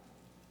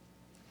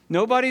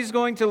 Nobody's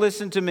going to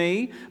listen to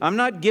me. I'm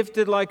not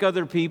gifted like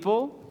other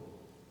people.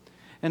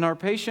 And our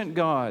patient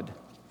God,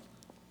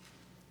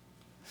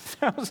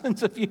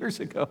 thousands of years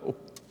ago,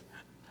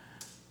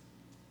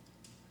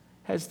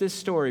 has this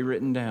story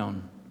written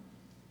down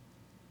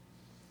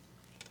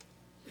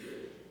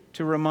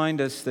to remind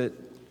us that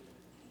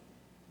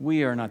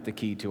we are not the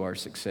key to our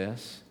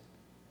success.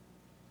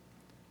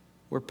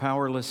 We're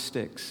powerless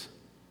sticks.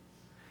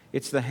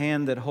 It's the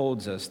hand that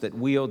holds us, that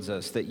wields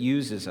us, that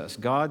uses us,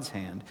 God's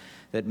hand,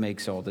 that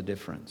makes all the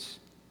difference.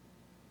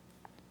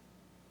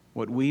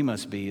 What we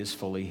must be is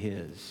fully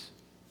his.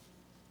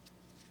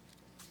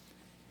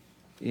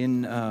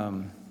 In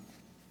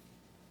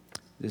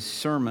this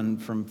sermon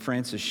from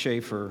Francis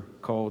Schaeffer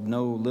called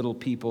No Little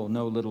People,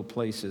 No Little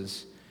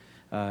Places,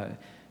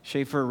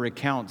 Schaeffer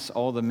recounts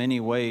all the many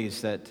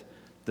ways that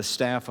the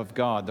staff of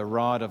God, the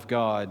rod of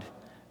God,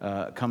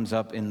 comes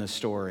up in the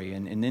story.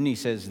 And then he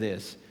says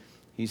this.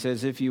 He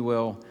says, if you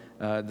will,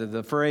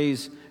 the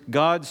phrase,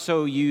 God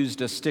so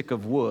used a stick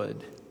of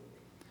wood,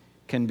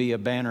 can be a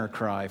banner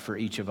cry for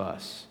each of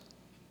us.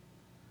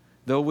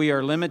 Though we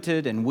are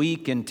limited and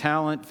weak in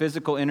talent,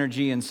 physical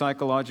energy, and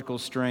psychological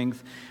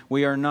strength,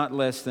 we are not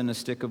less than a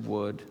stick of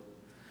wood.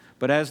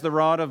 But as the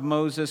rod of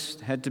Moses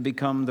had to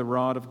become the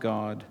rod of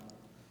God,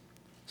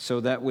 so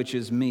that which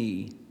is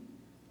me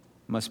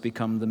must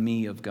become the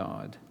me of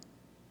God.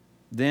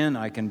 Then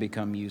I can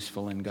become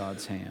useful in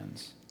God's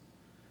hands.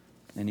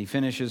 And he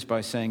finishes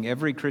by saying,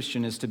 every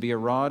Christian is to be a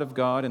rod of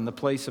God in the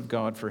place of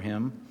God for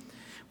him.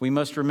 We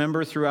must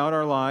remember throughout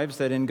our lives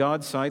that in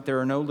God's sight there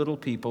are no little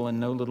people and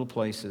no little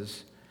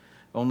places.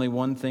 Only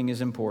one thing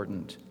is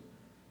important: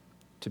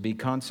 to be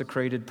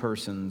consecrated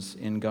persons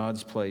in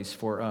God's place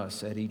for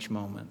us at each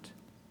moment.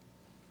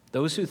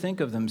 Those who think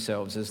of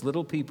themselves as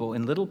little people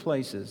in little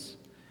places,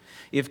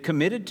 if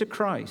committed to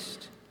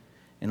Christ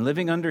and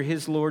living under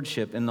his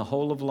lordship in the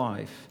whole of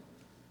life,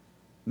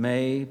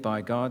 may,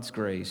 by God's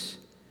grace,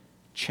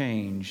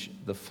 change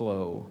the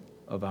flow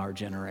of our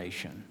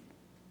generation.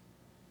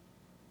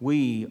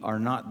 We are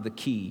not the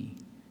key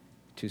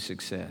to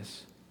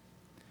success.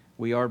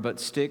 We are but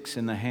sticks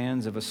in the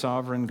hands of a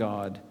sovereign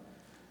God,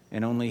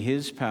 and only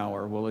his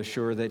power will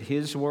assure that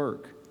his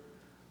work,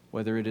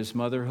 whether it is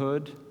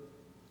motherhood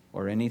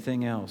or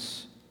anything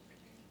else,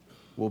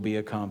 will be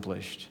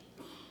accomplished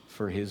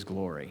for his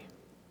glory.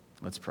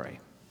 Let's pray.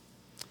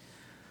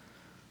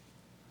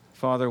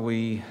 Father,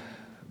 we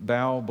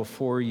bow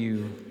before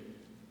you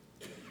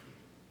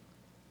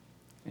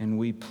and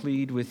we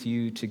plead with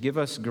you to give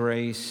us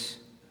grace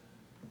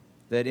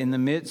that in the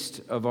midst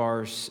of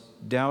our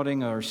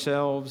doubting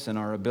ourselves and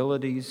our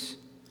abilities,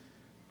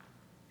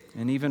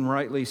 and even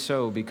rightly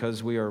so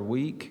because we are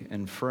weak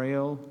and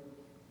frail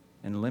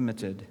and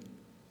limited,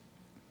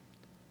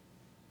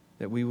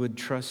 that we would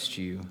trust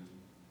you,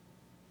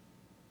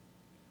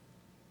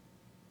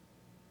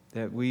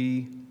 that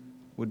we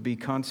would be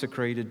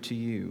consecrated to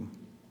you.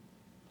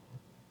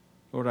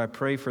 Lord, I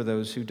pray for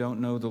those who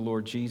don't know the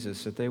Lord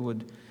Jesus, that they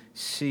would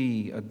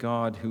see a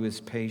God who is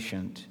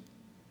patient,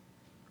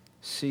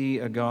 see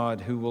a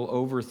God who will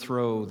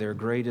overthrow their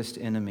greatest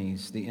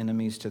enemies, the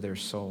enemies to their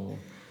soul.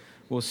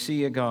 We'll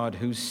see a God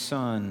whose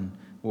Son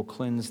will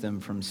cleanse them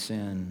from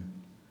sin.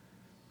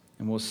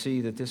 And we'll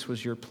see that this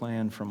was your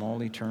plan from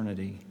all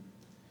eternity.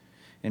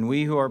 And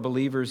we who are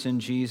believers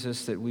in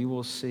Jesus, that we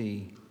will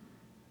see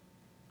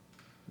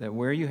that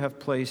where you have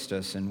placed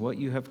us and what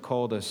you have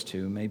called us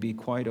to may be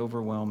quite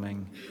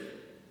overwhelming.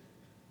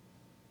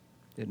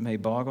 It may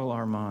boggle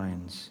our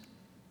minds.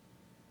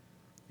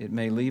 It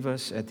may leave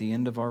us at the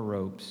end of our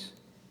ropes,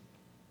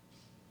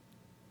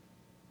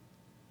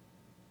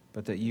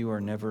 but that you are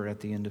never at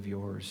the end of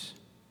yours.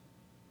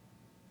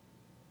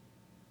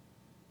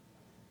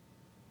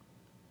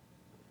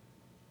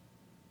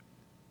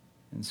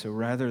 And so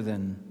rather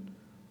than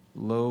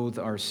loathe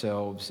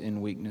ourselves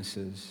in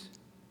weaknesses,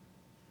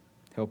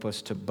 help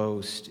us to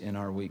boast in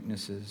our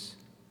weaknesses.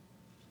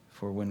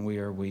 For when we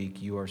are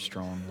weak, you are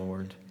strong,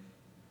 Lord.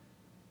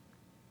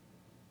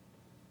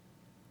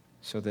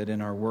 So that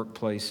in our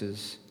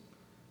workplaces,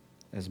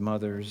 as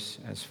mothers,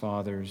 as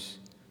fathers,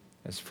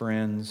 as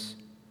friends,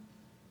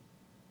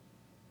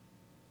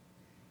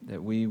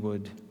 that we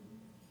would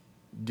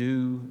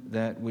do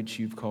that which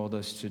you've called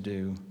us to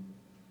do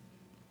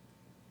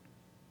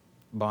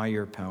by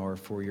your power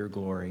for your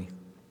glory.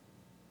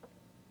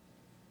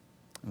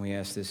 And we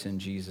ask this in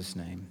Jesus'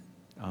 name.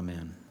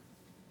 Amen.